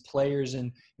about these players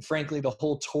and frankly the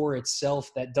whole tour itself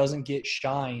that doesn't get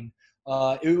shine.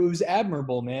 It was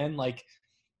admirable, man. Like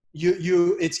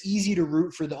it's easy to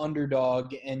root for the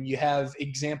underdog, and you have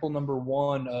example number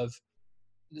one of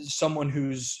someone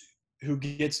who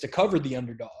gets to cover the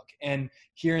underdog, and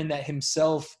hearing that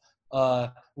himself,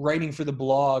 writing for the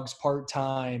blogs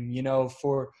part-time,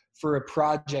 for a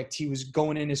project. He was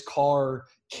going in his car,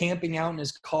 camping out in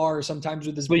his car, sometimes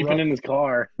with his sleeping in his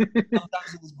car,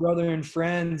 sometimes with his brother and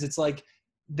friends. It's like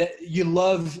that. You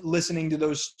love listening to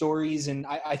those stories, and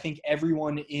I think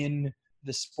everyone in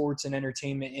the sports and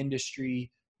entertainment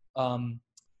industry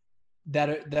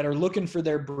that are looking for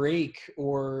their break,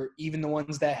 or even the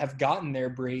ones that have gotten their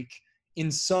break in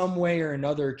some way or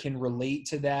another, can relate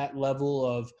to that level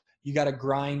of you got to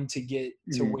grind to get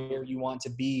to where you want to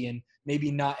be. And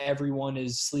maybe not everyone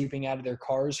is sleeping out of their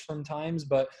cars from times,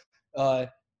 but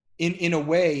in a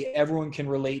way, everyone can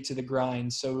relate to the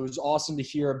grind. So it was awesome to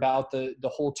hear about the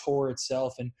whole tour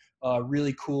itself, and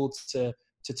really cool to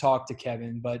talk to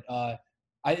Kevin. But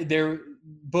there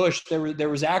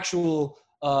was actual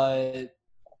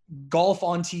golf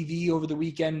on TV over the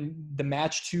weekend, the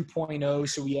Match 2.0.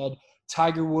 So we had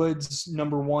Tiger Woods,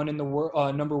 number one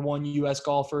U.S.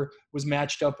 golfer, was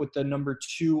matched up with the number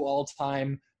 2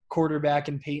 all-time quarterback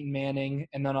in Peyton Manning,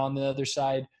 and then on the other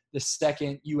side, the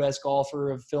second U.S.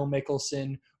 golfer of Phil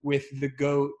Mickelson with the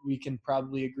GOAT. We can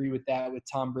probably agree with that, with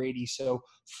Tom Brady. So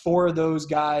 4 of those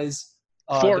guys.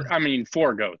 4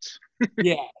 goats.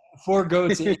 Yeah, 4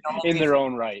 goats in their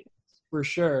own right, for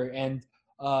sure. And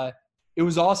it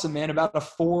was awesome, man. About a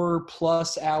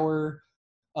 4+ hour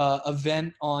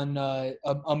event on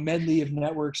a medley of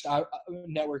networks I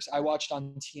watched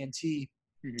on TNT.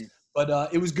 Mm-hmm.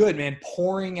 But it was good, man.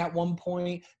 Pouring at one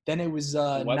point, then it was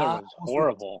the weather was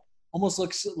horrible. Almost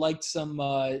looks like some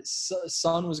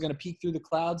sun was going to peek through the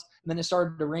clouds, and then it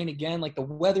started to rain again. Like, the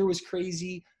weather was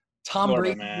crazy. Tom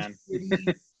Brady was pretty.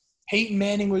 Peyton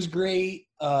Manning was great.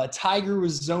 Tiger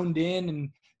was zoned in, and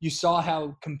you saw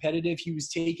how competitive he was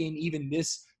taking even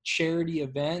this charity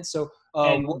event. So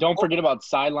and don't forget about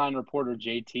sideline reporter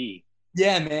JT.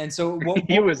 Yeah, man. So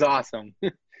he was awesome.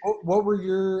 What were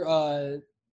your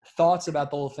thoughts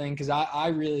about the whole thing? Because I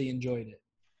really enjoyed it.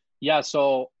 Yeah,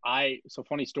 so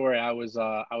funny story. I was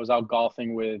out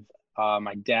golfing with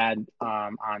my dad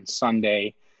on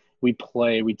Sunday. We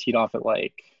teed off at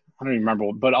like, I don't even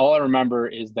remember, but all I remember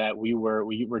is that we were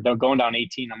going down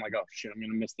 18. I'm like, oh shit, I'm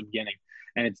gonna miss the beginning,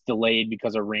 and it's delayed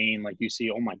because of rain. Like, you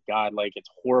see, oh my god, like, it's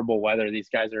horrible weather. These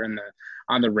guys are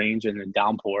on the range in the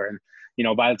downpour,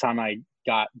 and by the time I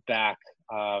got back,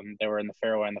 they were in the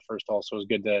fairway in the first hole, so it was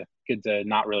good to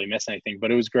not really miss anything. But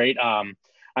it was great.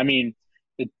 I mean,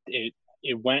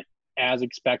 it went as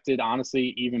expected.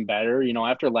 Honestly, even better.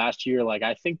 After last year, like,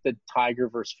 I think the Tiger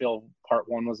versus Phil part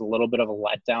 1 was a little bit of a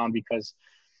letdown because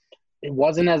it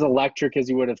wasn't as electric as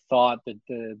you would have thought. That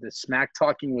the smack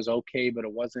talking was okay, but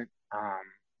it wasn't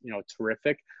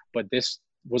terrific. But this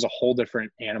was a whole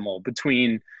different animal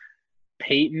between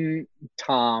Peyton,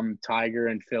 Tom, Tiger,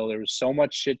 and Phil. There was so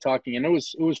much shit talking, and it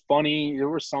was funny. There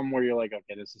were some where you're like,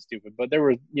 okay, this is stupid, but there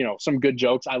were some good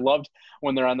jokes. I loved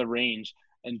when they're on the range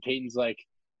and Peyton's like,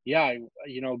 yeah,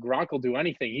 Gronk will do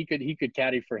anything. He could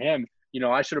caddy for him.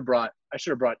 I should have brought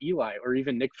Eli or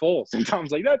even Nick Foles. And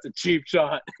Tom's like, that's a cheap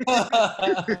shot.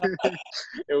 It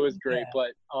was great. Yeah.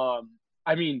 But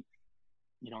I mean,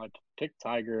 I picked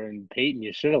Tiger and Peyton.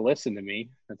 You should have listened to me.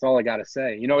 That's all I got to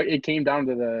say. It came down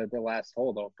to the last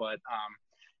hole though, but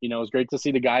it was great to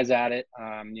see the guys at it.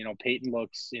 Peyton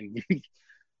looks in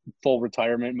full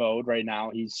retirement mode right now.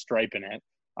 He's striping it.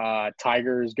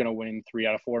 Tiger is going to win 3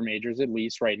 out of 4 majors at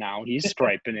least right now. He's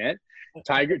striping it.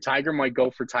 Tiger might go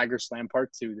for Tiger Slam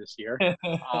Part 2 this year.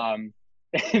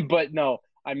 But no,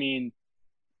 I mean,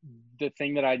 the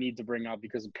thing that I need to bring up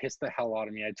because it pissed the hell out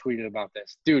of me. I tweeted about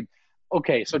this. Dude,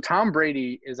 okay, so Tom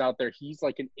Brady is out there. He's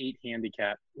like an 8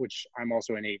 handicap, which I'm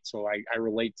also an 8, so I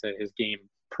relate to his game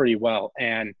pretty well.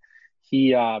 And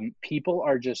he people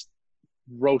are just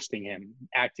roasting him,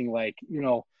 acting like,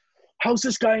 how's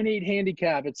this guy an 8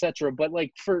 handicap, etc. But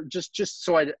like for just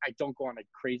so I don't go on a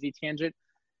crazy tangent,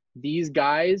 these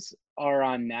guys are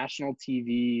on national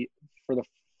TV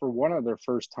for one of their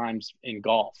first times in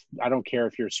golf. I don't care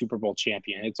if you're a Super Bowl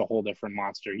champion; it's a whole different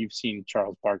monster. You've seen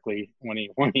Charles Barkley when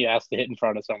he has to hit in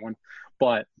front of someone,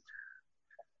 but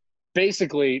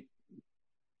basically,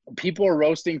 people are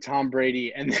roasting Tom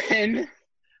Brady, and then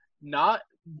not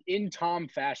in Tom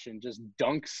fashion, just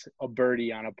dunks a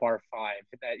birdie on a par 5.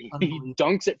 That he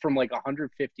dunks it from like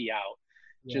 150 out.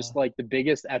 Yeah. Just like the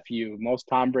biggest FU, most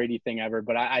Tom Brady thing ever.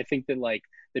 But I think that like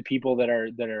the people that are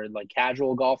like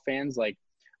casual golf fans, like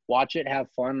watch it, have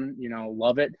fun,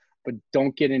 love it, but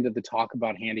don't get into the talk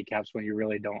about handicaps when you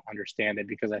really don't understand it,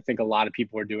 because I think a lot of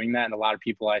people are doing that, and a lot of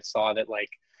people I saw that like,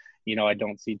 I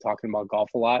don't see talking about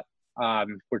golf a lot.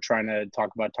 We're trying to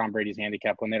talk about Tom Brady's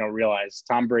handicap when they don't realize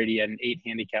Tom Brady at an 8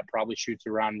 handicap probably shoots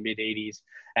around mid-80s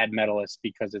at Medalist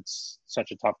because it's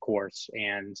such a tough course.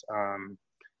 And,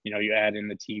 you add in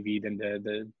the TV, then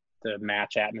the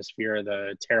match atmosphere,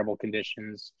 the terrible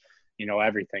conditions,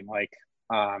 everything. Like,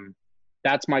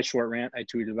 that's my short rant. I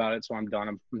tweeted about it, so I'm done.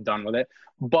 I'm done with it.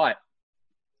 But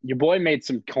your boy made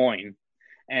some coin,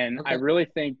 and okay. I really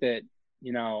think that,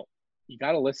 you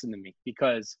got to listen to me,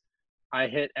 because I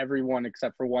hit everyone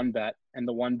except for one bet, and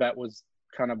the one bet was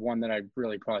kind of one that I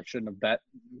really probably shouldn't have bet.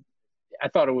 I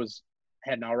thought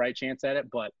had an all right chance at it,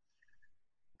 but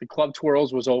the club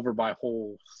twirls was over by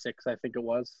hole 6, I think it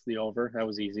was, the over. That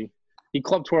was easy. He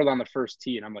club twirled on the first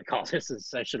tee, and I'm like, I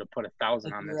should have put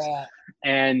 1,000 on this.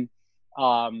 And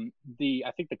I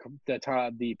think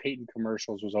the Peyton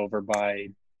commercials was over by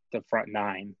the front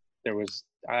 9. There was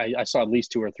I saw at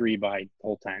least 2 or 3 by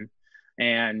hole 10,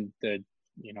 and the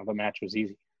match was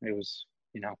easy. It was,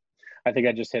 I think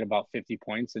I just hit about 50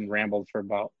 points and rambled for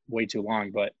about way too long.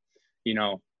 But,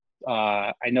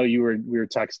 I know we were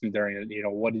texting during it.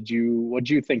 What did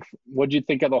you think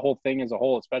of the whole thing as a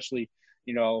whole? Especially,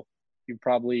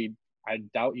 I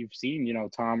doubt you've seen,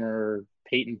 Tom or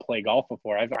Peyton play golf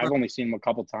before. I've only seen him a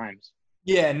couple times.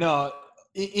 Yeah, no.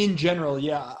 In general,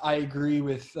 yeah, I agree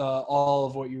with all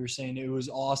of what you were saying. It was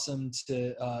awesome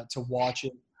to watch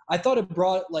it. I thought it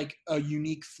brought like a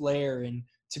unique flair, and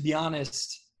to be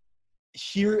honest,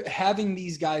 having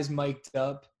these guys mic'd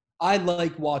up, I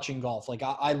like watching golf. Like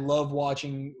I love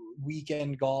watching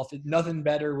weekend golf. Nothing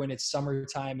better when it's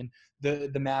summertime and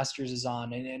the Masters is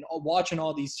on, and watching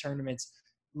all these tournaments.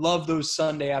 Love those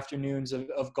Sunday afternoons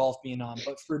of golf being on.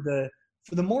 But for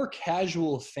the more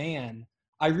casual fan,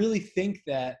 I really think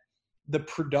that the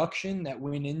production that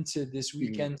went into this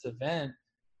weekend's event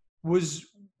was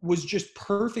just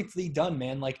perfectly done,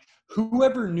 man. Like,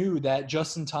 whoever knew that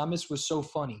Justin Thomas was so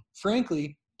funny?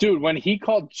 Frankly, dude, when he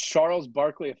called Charles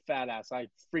Barkley a fat ass, I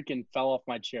freaking fell off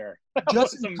my chair.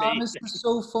 Justin Thomas was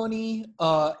so funny.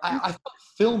 I thought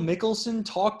Phil Mickelson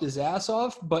talked his ass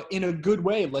off, but in a good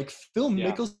way. Like, Phil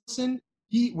Mickelson,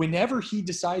 whenever he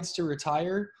decides to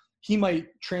retire, he might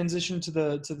transition to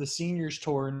the seniors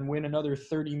tour and win another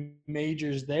 30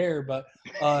 majors there. But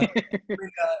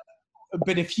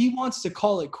but if he wants to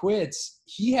call it quits,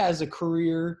 he has a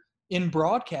career in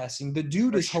broadcasting. The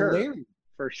dude is hilarious.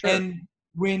 For sure. And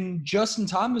when Justin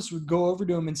Thomas would go over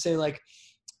to him and say, like,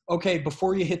 okay,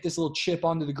 before you hit this little chip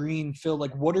onto the green, Phil,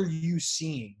 like, what are you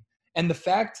seeing? And the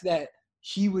fact that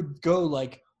he would go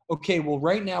like, okay, well,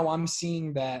 right now I'm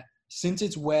seeing that since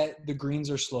it's wet, the greens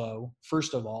are slow,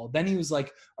 first of all. Then he was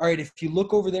like, all right, if you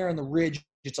look over there on the ridge,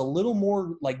 it's a little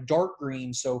more like dark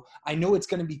green, so I know it's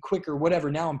going to be quicker,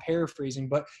 whatever. Now I'm paraphrasing,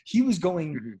 but he was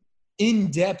going in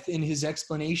depth in his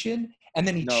explanation, and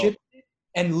then he chipped it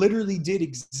and literally did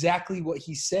exactly what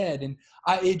he said. And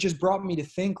it just brought me to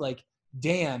think, like,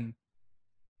 damn,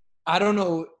 I don't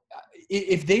know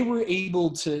if they were able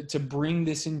to bring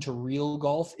this into real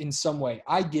golf in some way.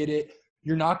 I get it.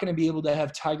 You're not going to be able to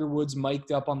have Tiger Woods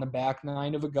mic'd up on the back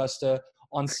 9 of Augusta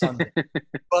on Sunday.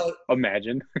 But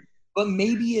imagine. But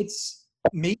maybe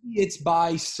it's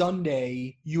by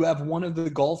Sunday you have one of the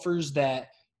golfers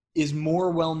that is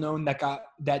more well known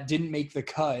that didn't make the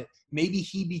cut. Maybe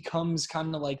he becomes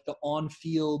kind of like the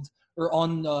on-field or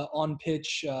on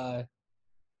pitch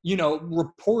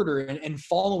reporter and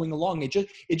following along.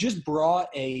 It just brought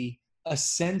a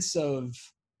sense of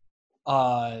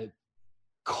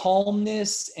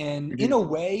calmness, and in a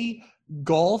way,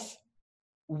 golf,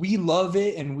 we love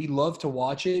it and we love to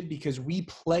watch it because we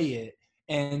play it,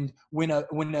 And when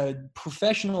a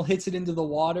professional hits it into the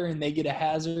water and they get a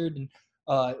hazard, and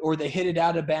or they hit it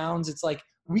out of bounds, it's like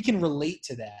we can relate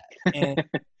to that.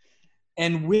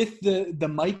 And with the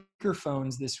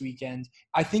microphones this weekend,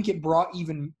 I think it brought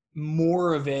even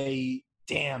more of a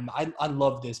damn. I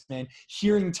love this, man.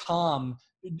 Hearing Tom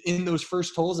in those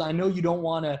first holes, I know you don't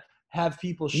want to have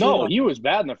people shit No, on he was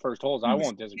bad in the first holes. I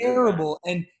won't disagree. Terrible,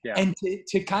 and Yeah.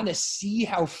 to kind of see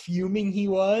how fuming he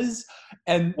was,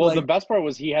 and well, the best part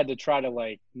was he had to try to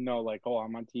oh,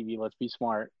 I'm on TV, let's be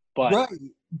smart. But right,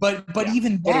 but yeah.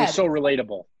 even that, but it was so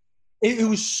relatable. It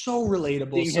was so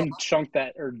relatable. Seeing him chunk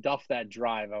that or duff that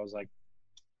drive, I was like,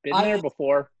 been there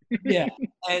before. Yeah,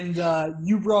 and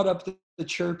you brought up the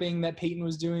chirping that Peyton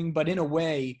was doing, but in a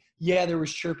way, yeah, there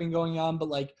was chirping going on, but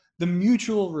like the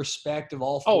mutual respect of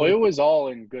all four. Oh, it was all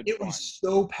in good It fun. was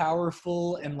so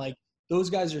powerful, and like those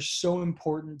guys are so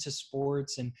important to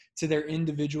sports and to their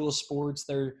individual sports.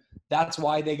 That's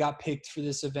why they got picked for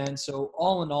this event. So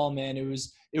all in all, man, it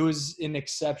was an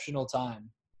exceptional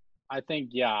time. I think,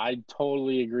 yeah, I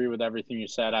totally agree with everything you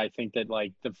said. I think that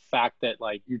like the fact that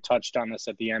like you touched on this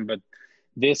at the end, but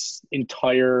this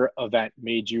entire event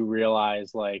made you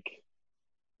realize like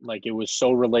it was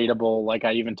so relatable. Like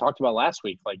I even talked about last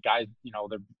week, like guys,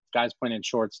 the guys playing in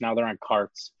shorts. Now they're on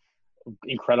carts,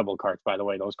 incredible carts, by the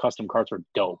way. Those custom carts were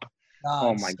dope.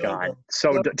 Oh my God.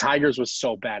 So Tigers was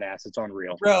so badass. It's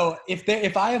unreal. Bro,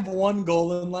 if I have one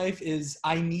goal in life is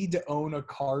I need to own a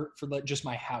cart for like just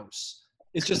my house.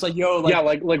 It's just like, yo, like, yeah,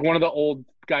 like one of the old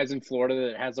guys in Florida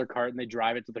that has their cart and they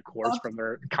drive it to the course from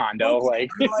their condo. Like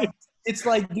it's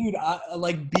like, dude, I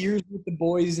like beers with the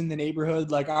boys in the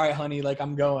neighborhood. Like, all right, honey, like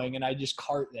I'm going, and I just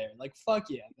cart there. Like, fuck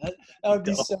yeah, that would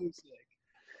be so sick.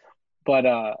 But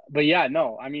yeah,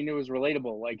 no, I mean it was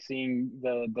relatable. Like seeing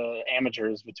the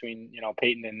amateurs between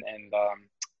Peyton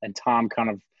and Tom kind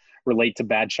of relate to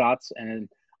bad shots. And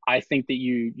I think that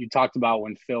you talked about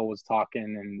when Phil was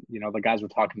talking and the guys were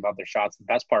talking about their shots. The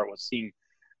best part was seeing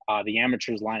the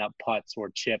amateurs line up putts or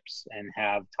chips and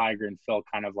have Tiger and Phil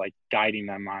kind of like guiding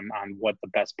them on what the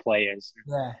best play is.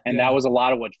 Yeah, and that was a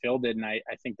lot of what Phil did. And I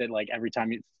think that like every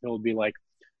time Phil would be like,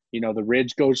 the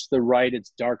ridge goes to the right,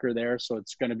 it's darker there, so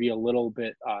it's going to be a little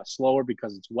bit slower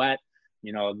because it's wet.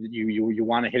 You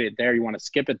want to hit it there, you want to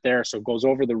skip it there, so it goes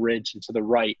over the ridge and to the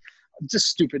right. Just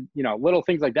stupid, little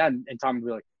things like that. And Tom would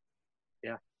be like,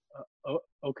 yeah,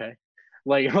 okay.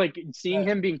 Like seeing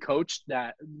him being coached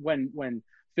that when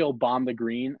Phil bombed the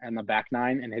green and the back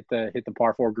nine and hit the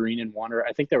par 4 green in one, or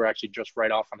I think they were actually just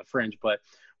right off on the fringe, but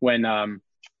when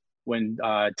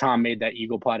Tom made that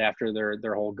eagle putt after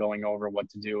their whole going over what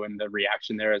to do, and the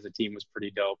reaction there as a team was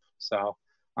pretty dope. So,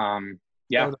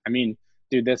 yeah, I mean,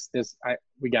 dude,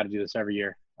 we got to do this every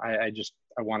year. I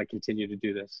want to continue to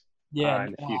do this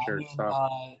in the future. I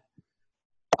mean,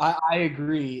 I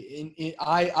agree.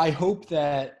 I hope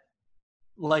that,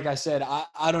 like I said,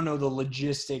 I don't know the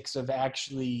logistics of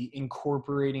actually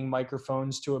incorporating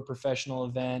microphones to a professional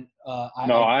event.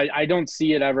 I don't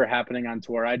see it ever happening on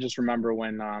tour. I just remember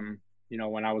when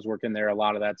when I was working there, a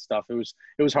lot of that stuff, it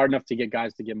was hard enough to get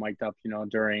guys to get mic'd up,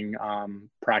 during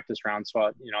practice rounds.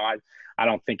 So, I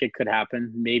don't think it could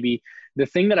happen. Maybe the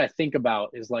thing that I think about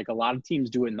is like a lot of teams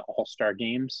do it in the all-star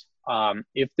games.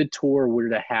 If the tour were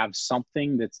to have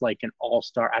something that's like an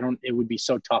all-star, it would be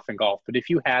so tough in golf. But if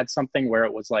you had something where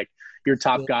it was like your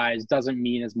top guys doesn't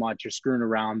mean as much, you're screwing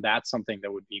around, that's something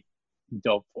that would be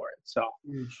dope for it. So,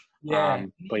 yeah.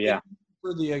 But yeah.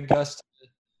 For the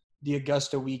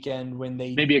Augusta weekend when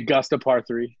they maybe Augusta par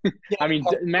 3. Yeah, I mean,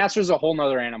 Masters is a whole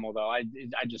nother animal though. I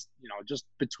just just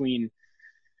between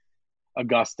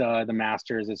Augusta, the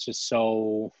Masters, it's just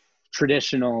so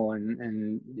traditional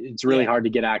and it's really hard to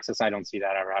get access. I don't see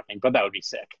that ever happening, but that would be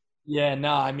sick. Yeah,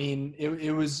 no, I mean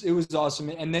it was awesome,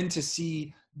 and then to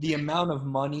see the amount of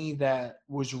money that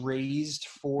was raised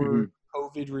for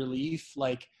COVID relief,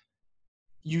 like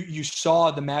you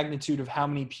saw the magnitude of how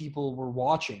many people were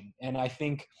watching, and I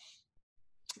think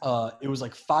it was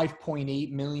like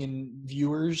 5.8 million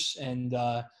viewers, and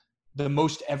the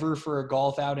most ever for a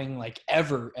golf outing, like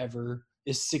ever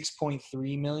is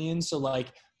 6.3 million. So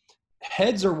like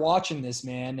heads are watching this,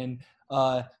 man. And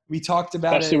we talked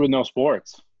about especially with no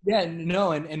sports. Yeah,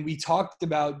 no. And we talked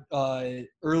about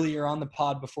earlier on the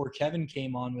pod before Kevin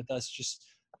came on with us, just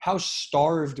how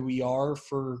starved we are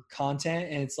for content.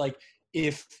 And it's like,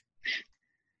 if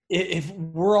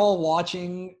we're all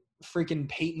watching freaking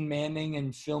Peyton Manning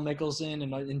and Phil Mickelson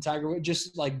and Tiger Woods,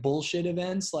 just like bullshit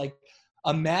events, like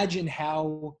imagine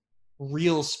how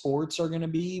real sports are going to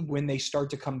be when they start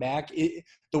to come back. The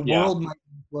world might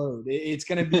explode. It's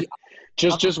going to be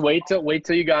just wait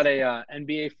till you got a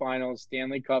NBA Finals,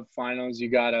 Stanley Cup Finals. You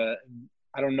got a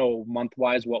I don't know month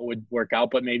wise what would work out,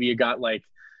 but maybe you got like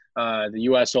the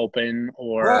U.S. Open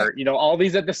or Right. all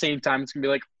these at the same time. It's gonna be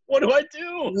like, what do I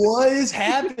do? What is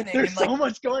happening? There's And, so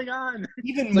much going on.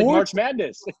 even It's like more. March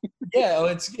Madness,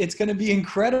 Yeah, it's going to be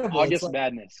incredible. August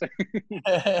Madness.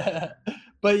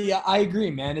 But yeah, I agree,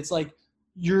 man. It's like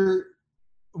we're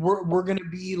going to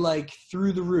be like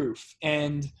through the roof,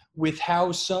 and with how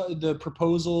the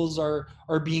proposals are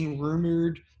being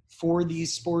rumored for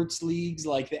these sports leagues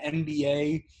like the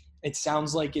NBA, it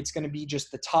sounds like it's going to be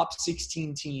just the top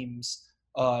 16 teams,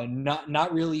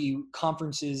 not really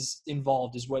conferences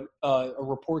involved, is what a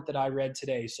report that I read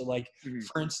today. So like,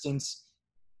 for instance,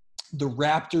 the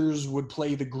Raptors would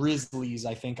play the Grizzlies,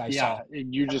 I think I saw. Yeah,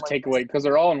 you just take away because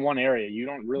they're all in one area. You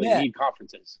don't really need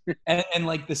conferences. and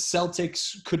like the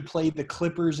Celtics could play the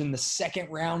Clippers in the second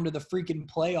round of the freaking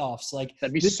playoffs. Like,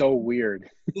 that'd be so weird.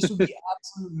 This would be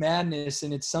absolute madness,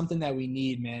 and it's something that we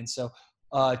need, man. So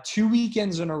 2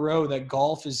 weekends in a row that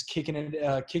golf is kicking it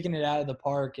out of the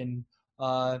park, and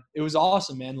it was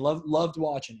awesome, man. Loved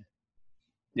watching it.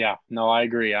 Yeah, no, I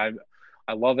agree.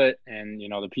 I love it. And,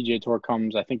 the PGA Tour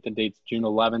comes, I think the date's June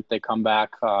 11th. They come back.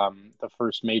 The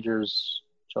first major's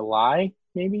July,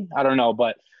 maybe? I don't know,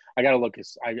 but I got to look.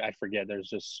 I forget. There's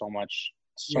just so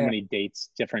many dates,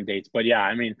 different dates. But, yeah,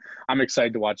 I mean, I'm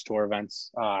excited to watch tour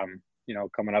events,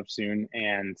 coming up soon.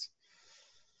 And,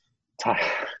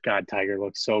 God, Tiger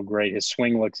looks so great. His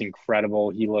swing looks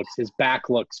incredible. His back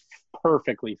looks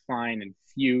perfectly fine and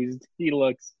fused. He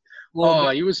looks –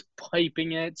 he was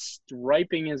piping it,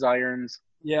 striping his irons.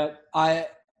 Yeah,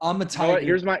 I'm a Tiger.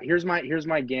 Here's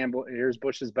my gamble. Here's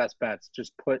Bush's best bets.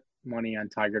 Just put money on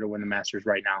Tiger to win the Masters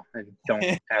right now, and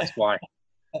don't ask why.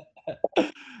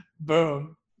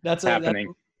 Boom. That's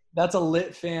happening. That's a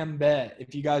lit fam bet.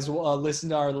 If you guys listen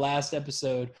to our last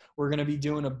episode, we're going to be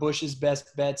doing a Bush's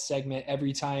best bet segment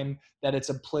every time that it's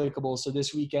applicable. So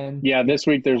this weekend. Yeah, this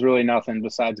week there's really nothing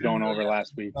besides going over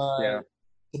last week.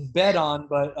 To bet on,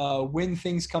 but when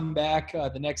things come back,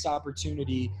 the next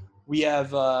opportunity, we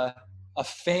have a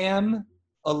fam,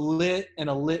 a lit, and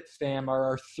a lit fam are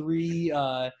our three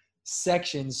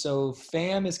sections. So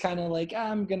fam is kind of like,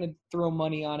 I'm going to throw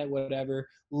money on it, whatever.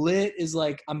 Lit is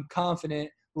like, I'm confident.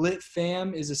 Lit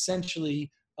fam is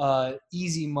essentially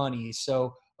easy money.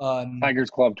 So Tiger's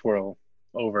Club Twirl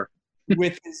over.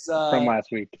 With his from last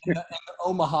week. and the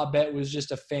Omaha bet was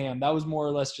just a fam. That was more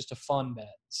or less just a fun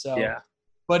bet. So yeah.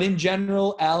 But in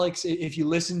general, Alex, if you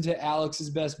listen to Alex's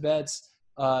best bets,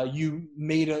 you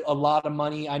made a lot of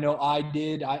money. I know I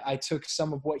did. I took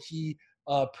some of what he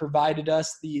provided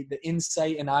us, the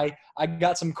insight, and I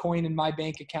got some coin in my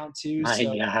bank account too.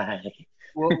 So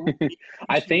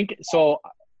I think so.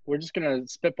 We're just gonna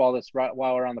spitball this right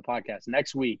while we're on the podcast.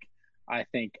 Next week, I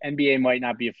think NBA might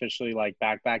not be officially like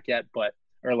back yet,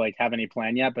 or like have any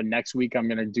plan yet. But next week, I'm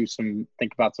gonna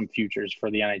think about some futures for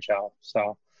the NHL.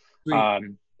 So.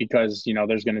 Because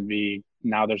there's going to be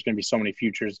so many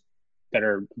futures that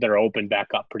are open back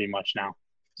up pretty much now.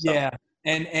 So. Yeah,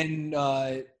 and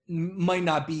might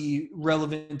not be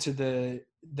relevant to the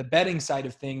betting side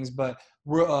of things, but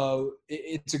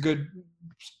it's a good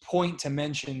point to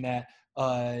mention that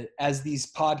as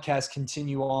these podcasts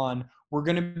continue on, we're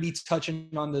going to be touching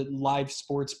on the live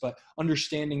sports, but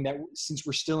understanding that since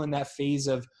we're still in that phase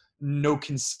of no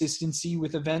consistency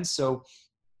with events, so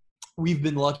we've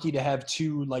been lucky to have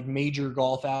two like major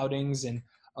golf outings and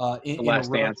in a row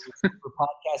for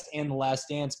podcast and the Last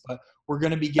Dance, but we're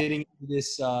going to be getting into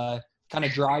this kind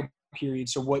of dry period.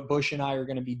 So what Bush and I are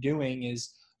going to be doing is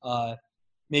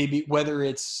maybe whether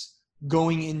it's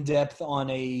going in depth on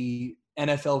a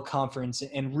NFL conference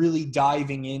and really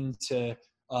diving into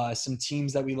some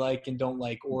teams that we like and don't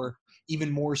like, or even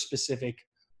more specific,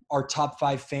 our top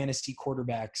 5 fantasy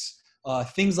quarterbacks.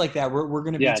 Things like that. We're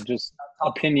going to be just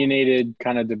opinionated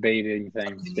kind of debating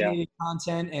things.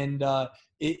 Content, and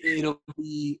it'll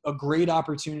be a great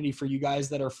opportunity for you guys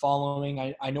that are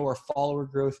following. I know our follower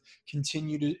growth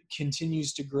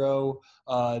continues to grow.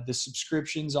 The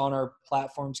subscriptions on our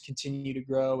platforms continue to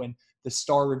grow, and the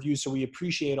star reviews. So we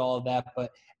appreciate all of that.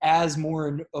 But as more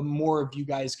and more of you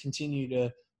guys continue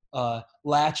to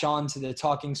latch on to the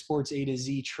Talking Sports A to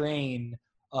Z train,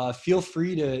 feel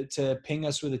free to ping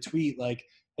us with a tweet like,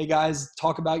 hey guys,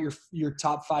 talk about your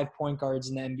top 5 point guards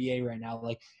in the NBA right now.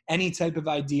 Like any type of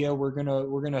idea we're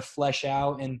gonna flesh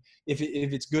out, and if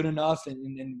it's good enough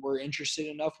and we're interested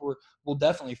enough, we'll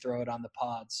definitely throw it on the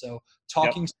pod. So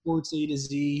Talking Sports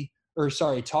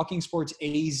Talking Sports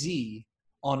AZ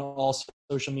on all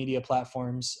social media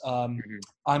platforms.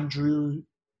 I'm Drew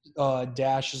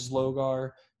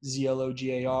Zlogar,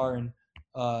 ZLOGAR,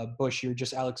 and Bush. You're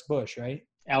just Alex Bush, right?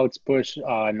 Alex Bush,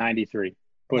 93.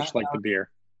 Bush like the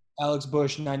beer. Alex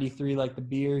Bush, 93, like the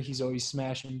beer. He's always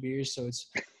smashing beers, so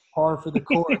it's par for the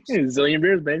course. Zillion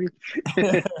beers, baby.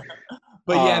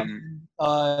 But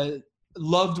yeah,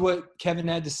 loved what Kevin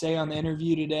had to say on the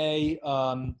interview today.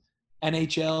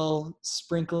 NHL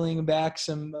sprinkling back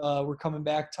some we're coming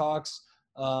back talks.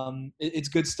 It's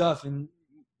good stuff, and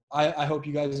I hope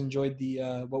you guys enjoyed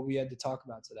the what we had to talk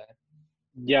about today.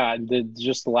 Yeah,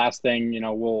 just the last thing,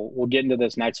 we'll get into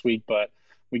this next week, but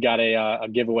we got a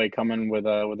giveaway coming with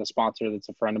a sponsor that's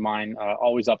a friend of mine.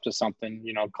 Always up to something,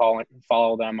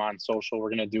 follow them on social. We're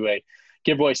gonna do a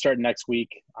giveaway starting next week.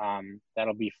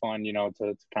 That'll be fun,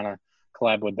 to kind of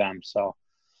collab with them. So,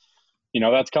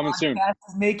 that's coming soon.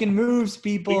 Making moves,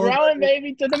 people. We're growing,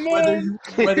 baby, to the moon.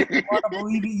 Whether you want to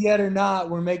believe it yet or not,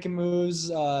 we're making moves.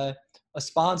 A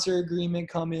sponsor agreement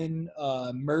coming,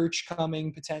 merch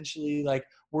coming potentially. Like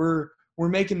we're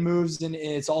making moves, and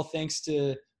it's all thanks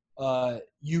to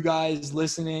you guys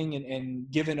listening and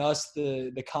giving us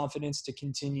the confidence to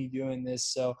continue doing this.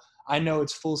 So I know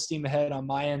it's full steam ahead on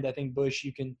my end. I think Bush,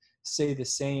 you can say the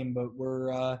same, but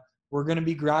we're going to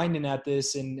be grinding at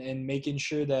this and making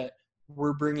sure that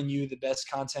we're bringing you the best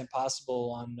content possible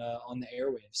on the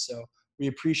airwaves. So we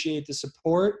appreciate the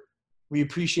support. We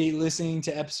appreciate listening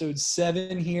to episode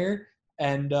 7 here.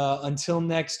 And until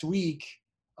next week,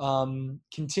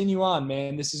 continue on,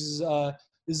 man. This is a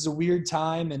weird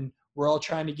time, and we're all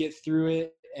trying to get through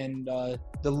it. And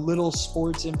the little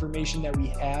sports information that we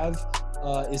have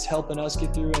is helping us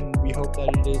get through, and we hope that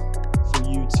it is for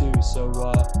you too. So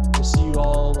we'll see you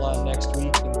all next